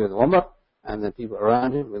continued with Umar and the people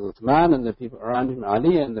around him, with Uthman and the people around him,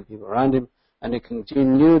 Ali and the people around him, and it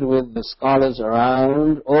continued with the scholars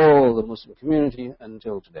around all the Muslim community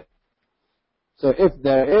until today. So if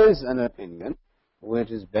there is an opinion which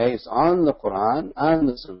is based on the Quran and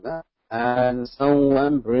the Sunnah, and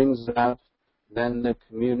someone brings it out, then the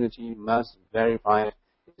community must verify it.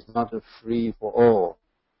 It's not a free for all.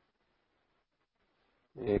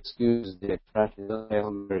 Excuse the expression of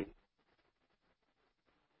Hail Mary.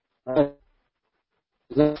 Right?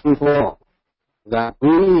 It's not free for all. That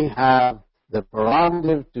we have the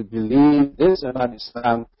prerogative to believe this about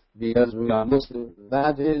Islam because we are Muslim,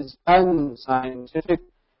 that is unscientific,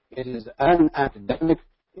 it is unacademic,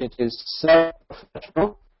 it is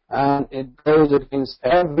self-professional, and it goes against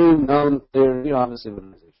every known theory of a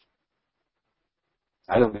civilization.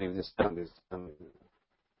 I don't believe this. I don't believe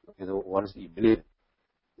this. What is it you believe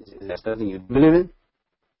in? Is there something you believe in?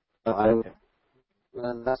 No, I don't care.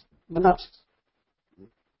 Well, that's enough.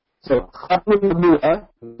 So, Khaatim Nubuwwah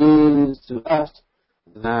means to us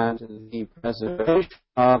that the preservation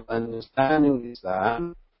of understanding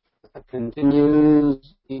Islam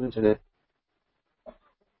continues even today.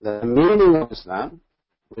 The meaning of Islam,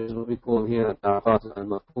 which is what we call here at Khaatim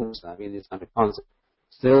al-Mafhum Islami, the Islamic concept,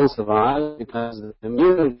 still survives because the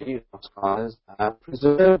community of scholars have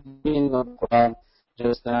preserved the meaning of the Quran,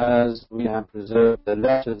 just as we have preserved the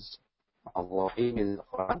letters of Wahi in the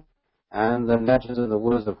Quran and the letters of the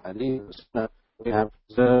words of Hadith. We have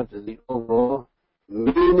preserved the overall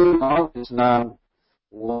meaning of Islam.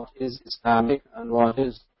 What is Islamic and what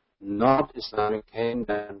is not Islamic came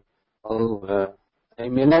down over a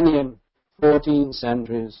millennium, 14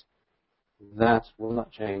 centuries. That will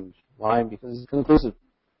not change. Why? Because it's conclusive.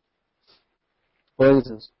 For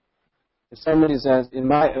instance, if somebody says, in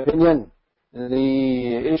my opinion,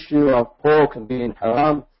 the issue of pork being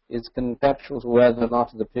haram is contextual to whether or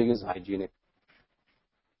not the pig is hygienic.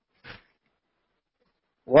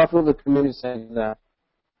 What will the community say to that?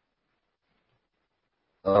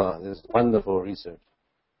 Oh, this is wonderful research.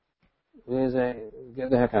 We say, get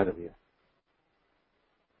the heck out of here.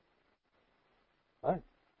 Right?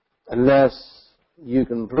 Unless you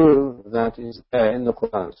can prove that it's there in the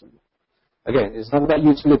Quran. Again, it's not about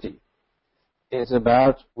utility. It's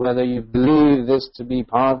about whether you believe this to be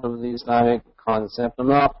part of the Islamic concept or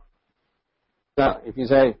not. Now, if you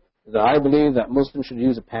say that I believe that Muslims should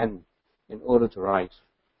use a pen in order to write,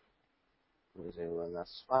 we say, well,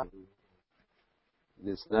 that's fine.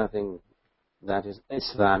 There's nothing that is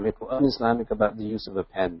Islamic or un-Islamic about the use of a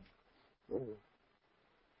pen.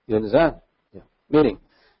 You understand? Yeah. Meaning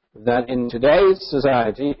that in today's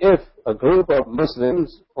society, if a group of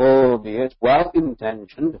Muslims, albeit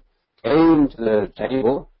well-intentioned, came to the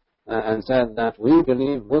table and said that we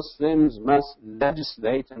believe Muslims must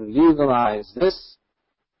legislate and legalize this,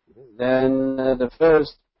 then the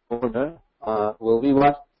first order will be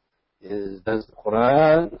what? Does the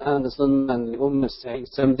Quran and the Sunnah and the Ummah say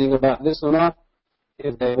something about this or not?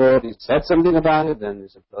 If they've already said something about it, then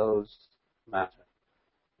it's a closed matter.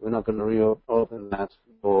 We're not going to reopen that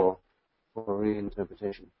door for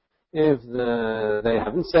reinterpretation. If they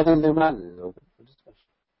haven't said anything about it, it's open for discussion.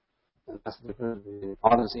 And that's the difference between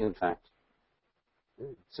policy and fact.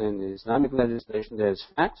 So in the Islamic legislation, there's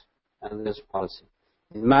fact and there's policy.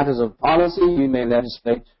 In matters of policy, you may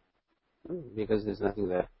legislate because there's nothing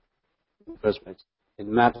there in the first place.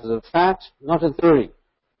 In matters of fact, not a theory.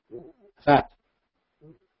 Fact.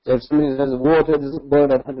 So if somebody says water doesn't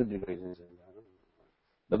boil at 100 degrees,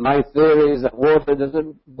 but my theory is that water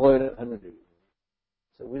doesn't boil at 100 degrees.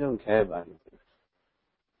 So we don't care about it.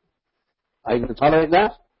 Are you going to tolerate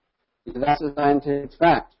that? Because that's a scientific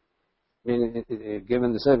fact. I mean,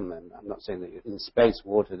 given the circumstance, I'm not saying that in space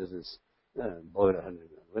water doesn't boil 100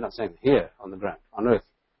 degrees. We're not saying here on the ground, on Earth.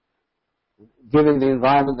 Given the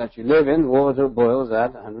environment that you live in, water boils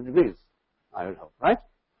at 100 degrees, I would hope, right?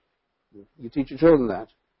 You teach your children that.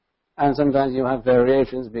 And sometimes you have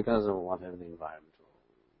variations because of whatever the environment or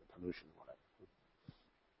the pollution, whatever.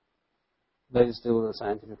 But it's still a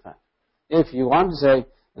scientific fact. If you want to say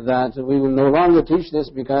that we will no longer teach this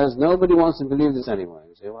because nobody wants to believe this anymore,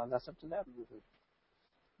 you say, well, that's up to them.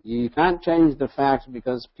 You can't change the fact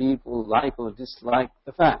because people like or dislike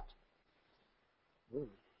the fact.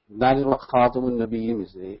 That is what Khaatim al-Nabiyyeen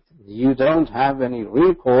is. You don't have any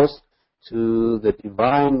recourse to the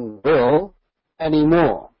divine will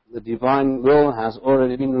anymore. The divine will has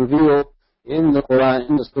already been revealed in the Quran,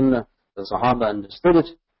 in the Sunnah. The Sahaba understood it,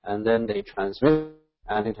 and then they transmit it,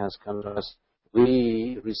 and it has come to us.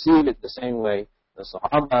 We receive it the same way the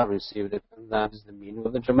Sahaba received it, and that is the meaning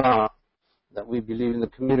of the Jama'ah, that we believe in the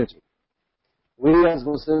community. We as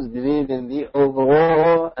Muslims believe in the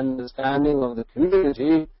overall understanding of the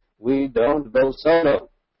community. We don't go solo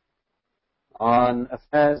on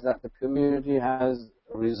affairs that the community has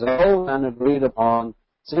resolved and agreed upon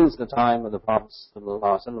since the time of the Prophet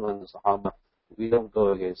ﷺ and the Sahaba. We don't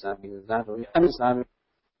go against that because that we understand.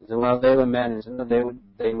 Well, they were men.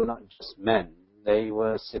 They were not just men. They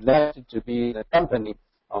were selected to be the company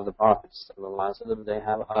of the Prophet ﷺ. They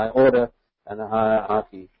have a high order and a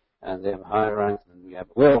hierarchy, and they have a higher rank than we ever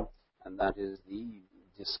will. And that is the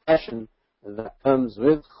discussion that comes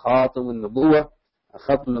with Khaatim al-Nubuwwah.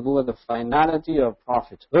 Khaatim al-Nubuwwah, the finality of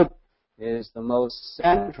prophethood, is the most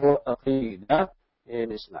central aqidah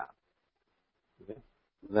in Islam. Okay?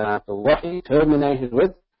 That the wahi terminated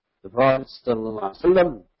with the Prophet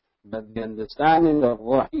ﷺ, but the understanding of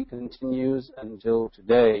wahi continues until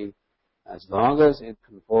today, as long as it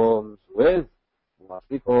conforms with what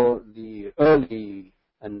we call the early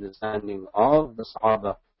understanding of the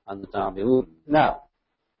Sahaba and the Tabi'un. Now,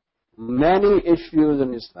 many issues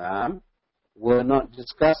in Islam were not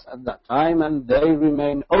discussed at that time, and they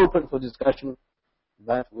remain open for discussion,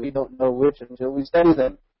 but we don't know which until we study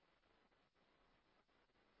them.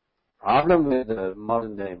 Problem with the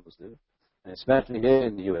modern day Muslim, especially here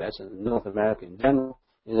in the US and North America in general,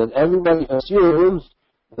 is that everybody assumes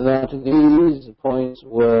that these points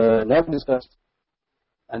were never discussed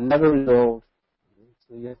and never resolved.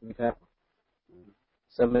 So you have to be careful.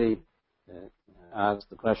 Somebody asked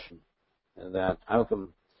the question that how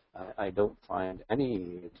come I don't find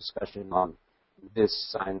any discussion on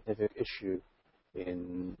this scientific issue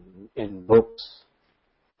in books.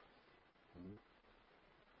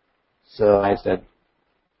 So I said,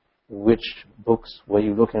 which books were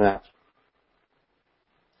you looking at?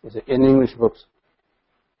 He said, in English books.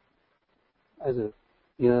 I said,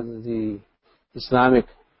 the Islamic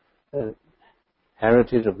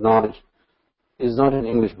heritage of knowledge is not in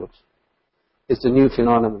English books. It's a new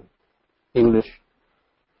phenomenon, English,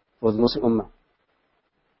 for the Muslim Ummah.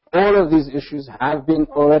 All of these issues have been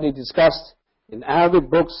already discussed in Arabic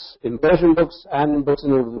books, in Persian books, and in books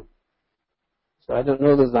in Urdu. So I don't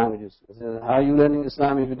know those languages. I said, how are you learning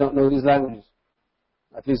Islam if you don't know these languages?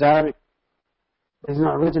 At least Arabic. It's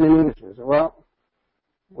not written in English. I said, well,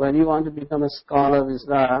 when you want to become a scholar of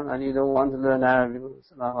Islam and you don't want to learn Arabic,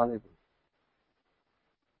 Assalamu alaikum.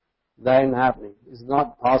 That ain't happening. It's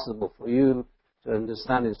not possible for you to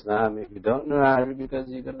understand Islam if you don't know Arabic, because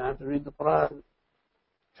you're going to have to read the Quran.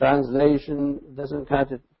 Translation doesn't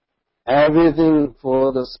cut it. Everything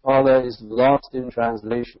for the scholar is lost in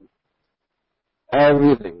translation.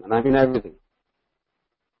 Everything, and I mean everything.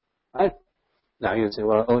 Right? Now you say,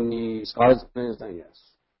 well, only scholars can understand. Yes.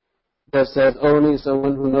 That says only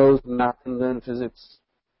someone who knows math can learn physics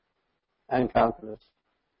and calculus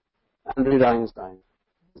and read Einstein.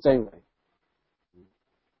 The same way.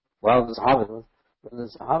 Well, the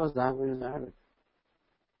Sahaba's language is Arabic.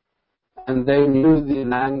 And they knew the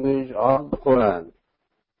language of the Quran.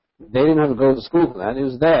 They didn't have to go to school for that. It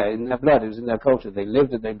was there in their blood. It was in their culture. They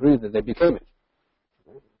lived it, they breathed it, they became it.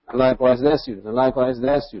 And likewise their students, and likewise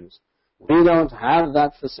their students. We don't have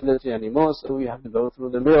that facility anymore, so we have to go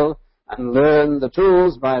through the mill and learn the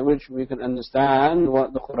tools by which we can understand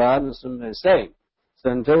what the Quran and Sunnah is saying. So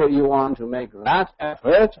until you want to make that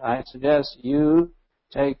effort, I suggest you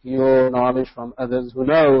take your knowledge from others who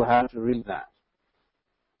know how to read that.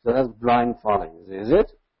 So that's blind following, is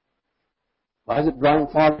it? Why is it blind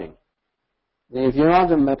following? If you're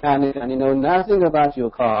not a mechanic and you know nothing about your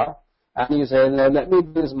car, and you say, no, let me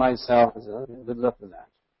do this myself, I say, okay, good luck with that.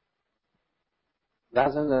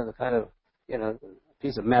 That's a kind of,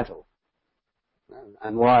 piece of metal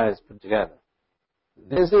and wires put together.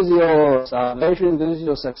 This is your salvation, this is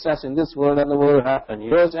your success in this world and the world hereafter. And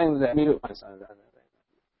you're saying that me.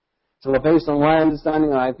 So based on my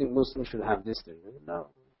understanding, I think Muslims should have this thing. No.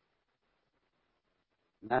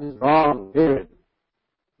 That is wrong, period.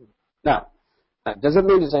 Now, that doesn't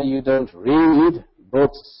mean to say you don't read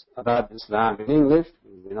books about Islam in English.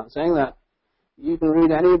 We're not saying that. You can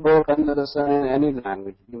read any book under the sun in any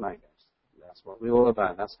language, be my guest. That's what we're all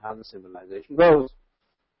about. That's how the civilization goes.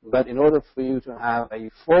 But in order for you to have a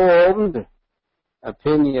formed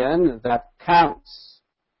opinion that counts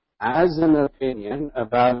as an opinion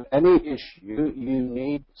about any issue, you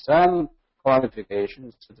need some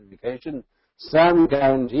qualification, certification, some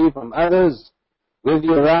guarantee from others with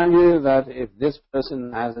you around you that if this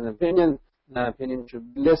person has an opinion, that opinion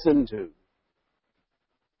should be listened to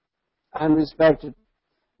and respected.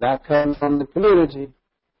 That comes from the community.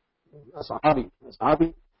 A Sahabi,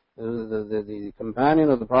 the companion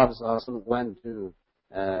of the Prophet ﷺ went to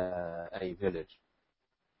a village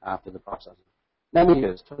after the Prophet. Many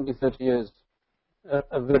years, 20, 30 years,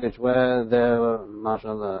 a village where there were,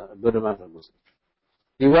 mashallah, a good amount of Muslims.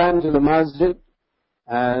 He went to the masjid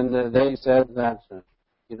and they said that,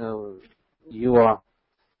 you are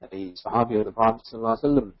a Sahabi of the Prophet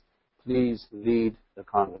ﷺ, please lead the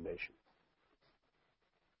congregation.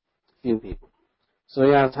 Few people. So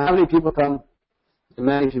he asked, how many people come?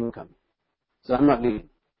 Many people come. So I'm not leading.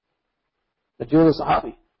 But you're a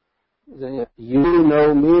Sahabi. He said, you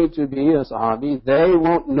know me to be a Sahabi. They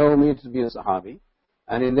won't know me to be a Sahabi.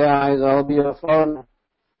 And in their eyes, I'll be a foreigner.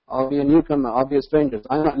 I'll be a newcomer. I'll be a stranger.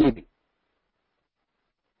 I'm not leading.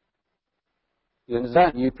 You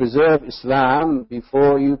understand? You preserve Islam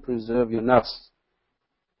before you preserve your nafs.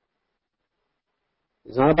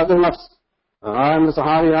 It's not about the nafs. I'm the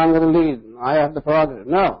Sahabi, I'm going to lead. I have the prerogative.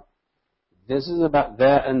 No. This is about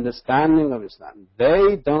their understanding of Islam.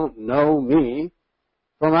 They don't know me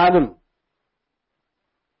from Adam.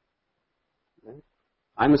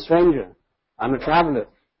 I'm a stranger. I'm a traveler.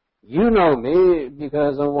 You know me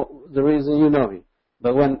because of the reason you know me.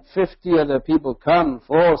 But when 50 other people come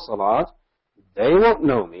for Salat, they won't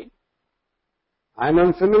know me. I'm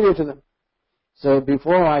unfamiliar to them. So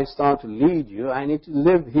before I start to lead you, I need to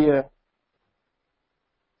live here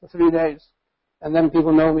for 3 days. And then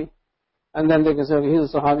people know me. And then they can say, okay,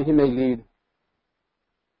 he's a Sahabi, he may lead.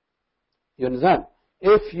 You understand?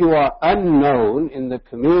 If you are unknown in the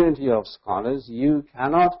community of scholars, you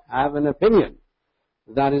cannot have an opinion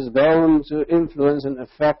that is bound to influence and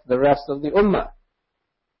affect the rest of the ummah.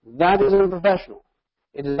 That is unprofessional.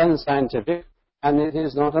 It is unscientific, and it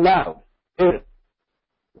is not allowed. Period.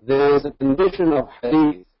 There is a condition of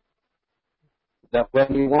hadith that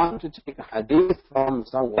when you want to take a hadith from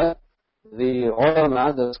somewhere, the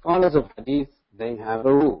ulama, the scholars of hadith, they have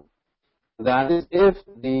a rule. That is, if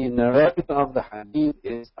the narrator of the hadith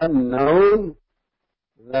is unknown,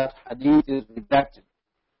 that hadith is rejected.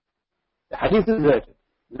 The hadith is rejected.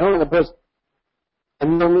 No other person.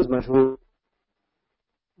 Unknown is mashhur.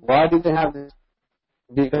 Why do they have this?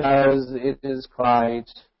 Because it is quite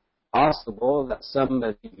possible that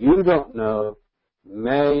somebody you don't know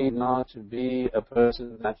may not be a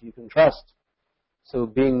person that you can trust. So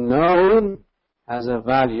being known has a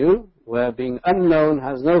value, where being unknown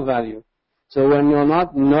has no value. So when you're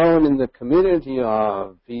not known in the community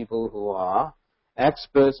of people who are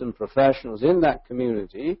experts and professionals in that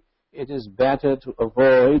community, it is better to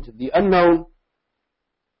avoid the unknown,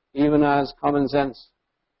 even as common sense,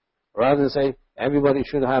 rather than say everybody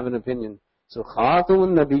should have an opinion. So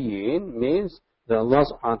Khaatim al-Nabiyyeen means that Allah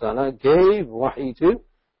subhanahu wa ta'ala gave wahi to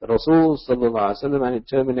Rasul sallallahu alaihi wasallam and it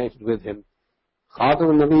terminated with him.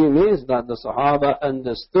 Khaatim al-Nabiyyeen means that the Sahaba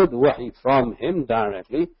understood wahi from him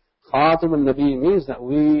directly. Khaatim al-Nabiyyeen means that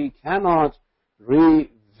we cannot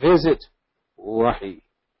revisit wahi.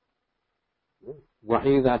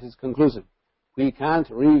 Wahi that is conclusive. We can't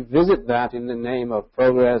revisit that in the name of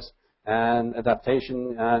progress and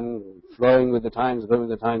adaptation and flowing with the times, going with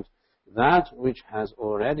the times. That which has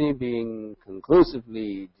already been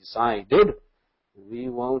conclusively decided, we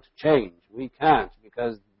won't change. We can't,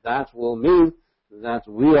 because that will mean that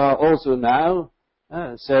we are also now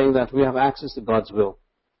saying that we have access to God's will.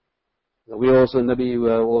 That we are also a Nabi, we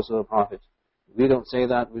are also a prophet. We don't say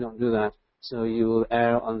that, we don't do that. So you will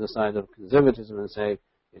err on the side of conservatism and say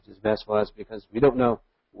it is best for us because we don't know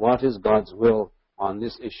what is God's will on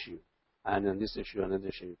this issue and on this issue and on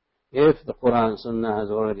this issue. If the Quran and Sunnah has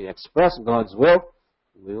already expressed God's will,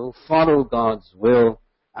 we will follow God's will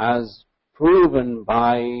as proven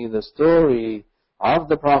by the story of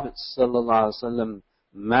the Prophet ﷺ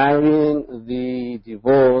marrying the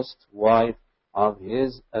divorced wife of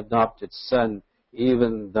his adopted son.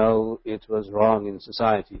 even though it was wrong in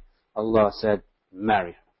society. Allah said,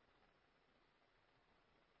 marry her.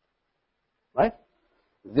 Right?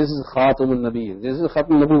 This is Khaatim al-Nabiyyeen. This is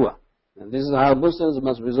Khaatim Nubuwwah. And this is how Muslims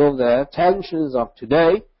must resolve their tensions of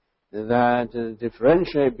today, that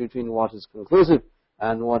differentiate between what is conclusive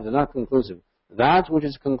and what is not conclusive. That which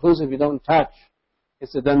is conclusive you don't touch.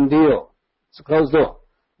 It's a done deal. It's a closed door.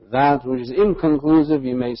 That which is inconclusive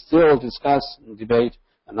you may still discuss and debate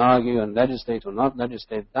and argue and legislate or not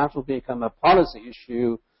legislate. That will become a policy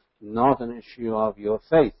issue, not an issue of your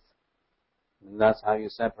faith. And that's how you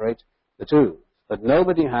separate the two. But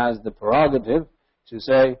nobody has the prerogative to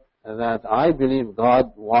say that I believe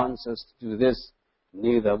God wants us to do this.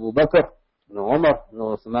 Neither Abu Bakr, nor Umar,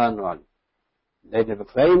 nor Uthman, nor Ali. They never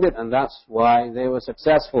claimed it, and that's why they were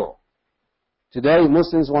successful. Today,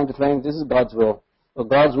 Muslims want to claim this is God's will. But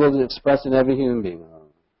God's will is expressed in every human being.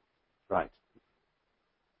 Right.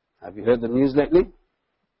 Have you heard the news lately?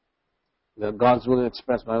 That God's will is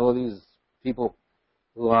expressed by all these people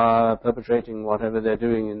who are perpetrating whatever they're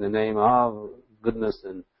doing in the name of goodness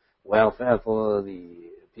and welfare for the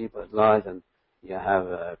people at large. And you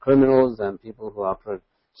have criminals and people who are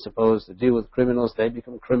supposed to deal with criminals. They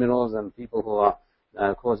become criminals, and people who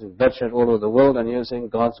are causing bloodshed all over the world. And you're saying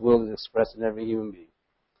God's will is expressed in every human being.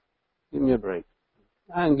 Give me a break.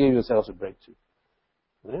 And give yourselves a break too.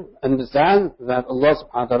 Right? Understand that Allah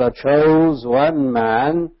subhanahu wa ta'ala chose one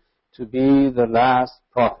man to be the last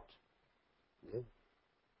prophet. Okay?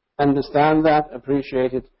 Understand that,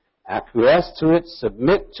 appreciate it, acquiesce to it,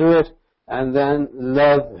 submit to it, and then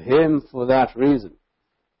love him for that reason.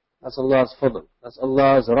 That's Allah's fadl. That's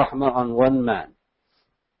Allah's rahmah on one man.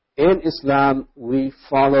 In Islam, we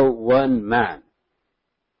follow one man.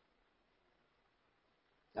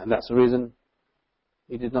 And that's the reason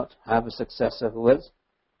he did not have a successor who was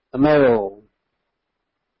a male.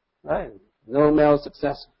 Right? No male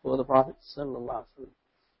successor for the Prophet sallallahu alaihi wasallam.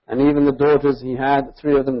 And even the daughters he had,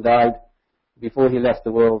 3 of them died before he left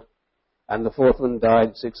the world. And the 4th one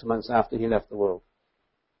died 6 months after he left the world.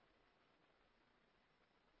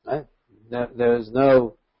 Right? There is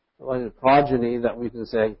no progeny that we can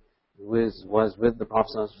say was with the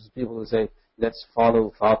Prophet. People will say, let's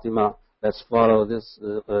follow Fatima, let's follow this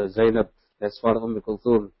Zainab, let's follow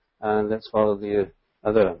Kulthum, and let's follow the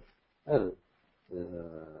other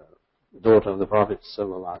daughter of the Prophet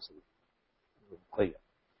sallallahu alaihi wasallam.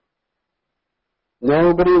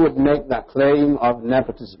 Nobody would make that claim of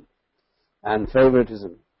nepotism and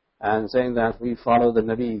favoritism and saying that we follow the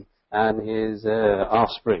Nabi and his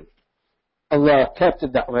offspring. Allah kept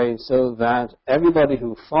it that way so that everybody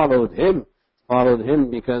who followed him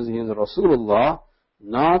because he is RasulAllah,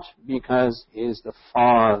 not because he is the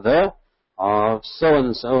father of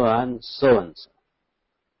so-and-so and so-and-so.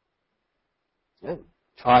 Yeah.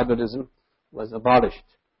 Tribalism was abolished.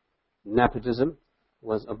 Nepotism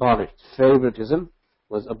was abolished. Favoritism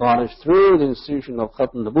was abolished through the institution of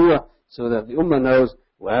Khaatim Nubuwwah, so that the Ummah knows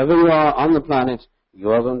wherever you are on the planet, you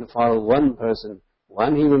are going to follow one person,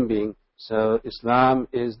 one human being. So Islam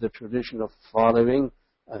is the tradition of following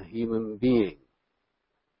a human being.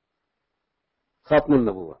 Khaatim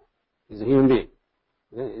Nubuwwah is a human being.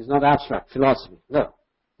 It's not abstract philosophy. No.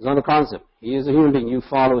 It's not a concept. He is a human being. You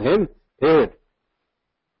follow him, period.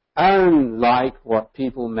 Unlike what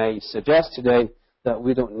people may suggest today, that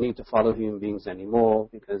we don't need to follow human beings anymore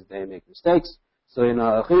because they make mistakes. So in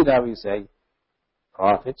our Aqidah we say,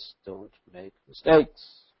 prophets don't make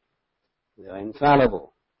mistakes. They are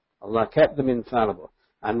infallible. Allah kept them infallible.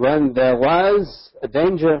 And when there was a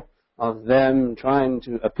danger of them trying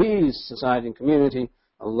to appease society and community,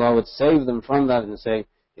 Allah would save them from that and say,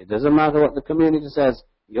 it doesn't matter what the community says,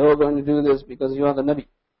 you're going to do this because you are the Nabi.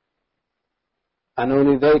 And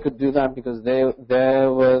only they could do that because they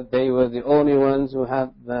were the only ones who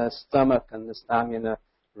had the stomach and the stamina,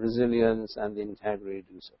 resilience and the integrity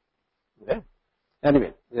to do so. Okay?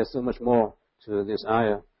 Anyway, there's so much more to this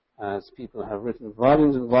ayah, as people have written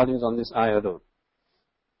volumes and volumes on this ayah alone.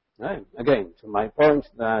 Right? Again, to my point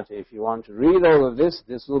that if you want to read all of this,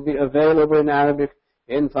 this will be available in Arabic,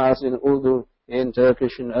 in Farsi, in Urdu, in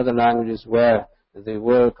Turkish, and other languages where the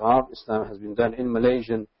work of Islam has been done, in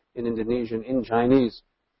Malaysian, in Indonesian, in Chinese.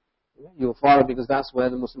 You'll follow because that's where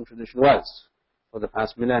the Muslim tradition was for the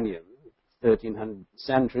past millennium. 1300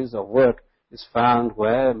 centuries of work is found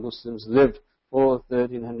where Muslims lived for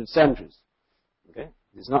 1300 centuries. Okay?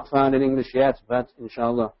 It's not found in English yet, but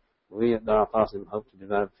inshallah, we at Dar al-Qasim hope to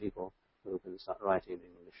develop people who can start writing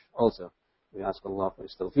in English. Also, we ask Allah for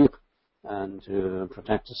His tawfiq and to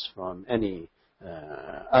protect us from any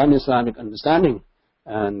un-Islamic understanding,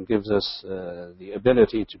 and gives us the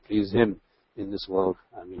ability to please Him in this world.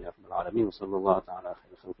 Ameen ya Rabbal Alameen. Wa sallallahu ta'ala ala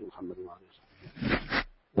khayri khalqi Muhammadin wa alihi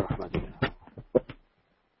wa sahbihi.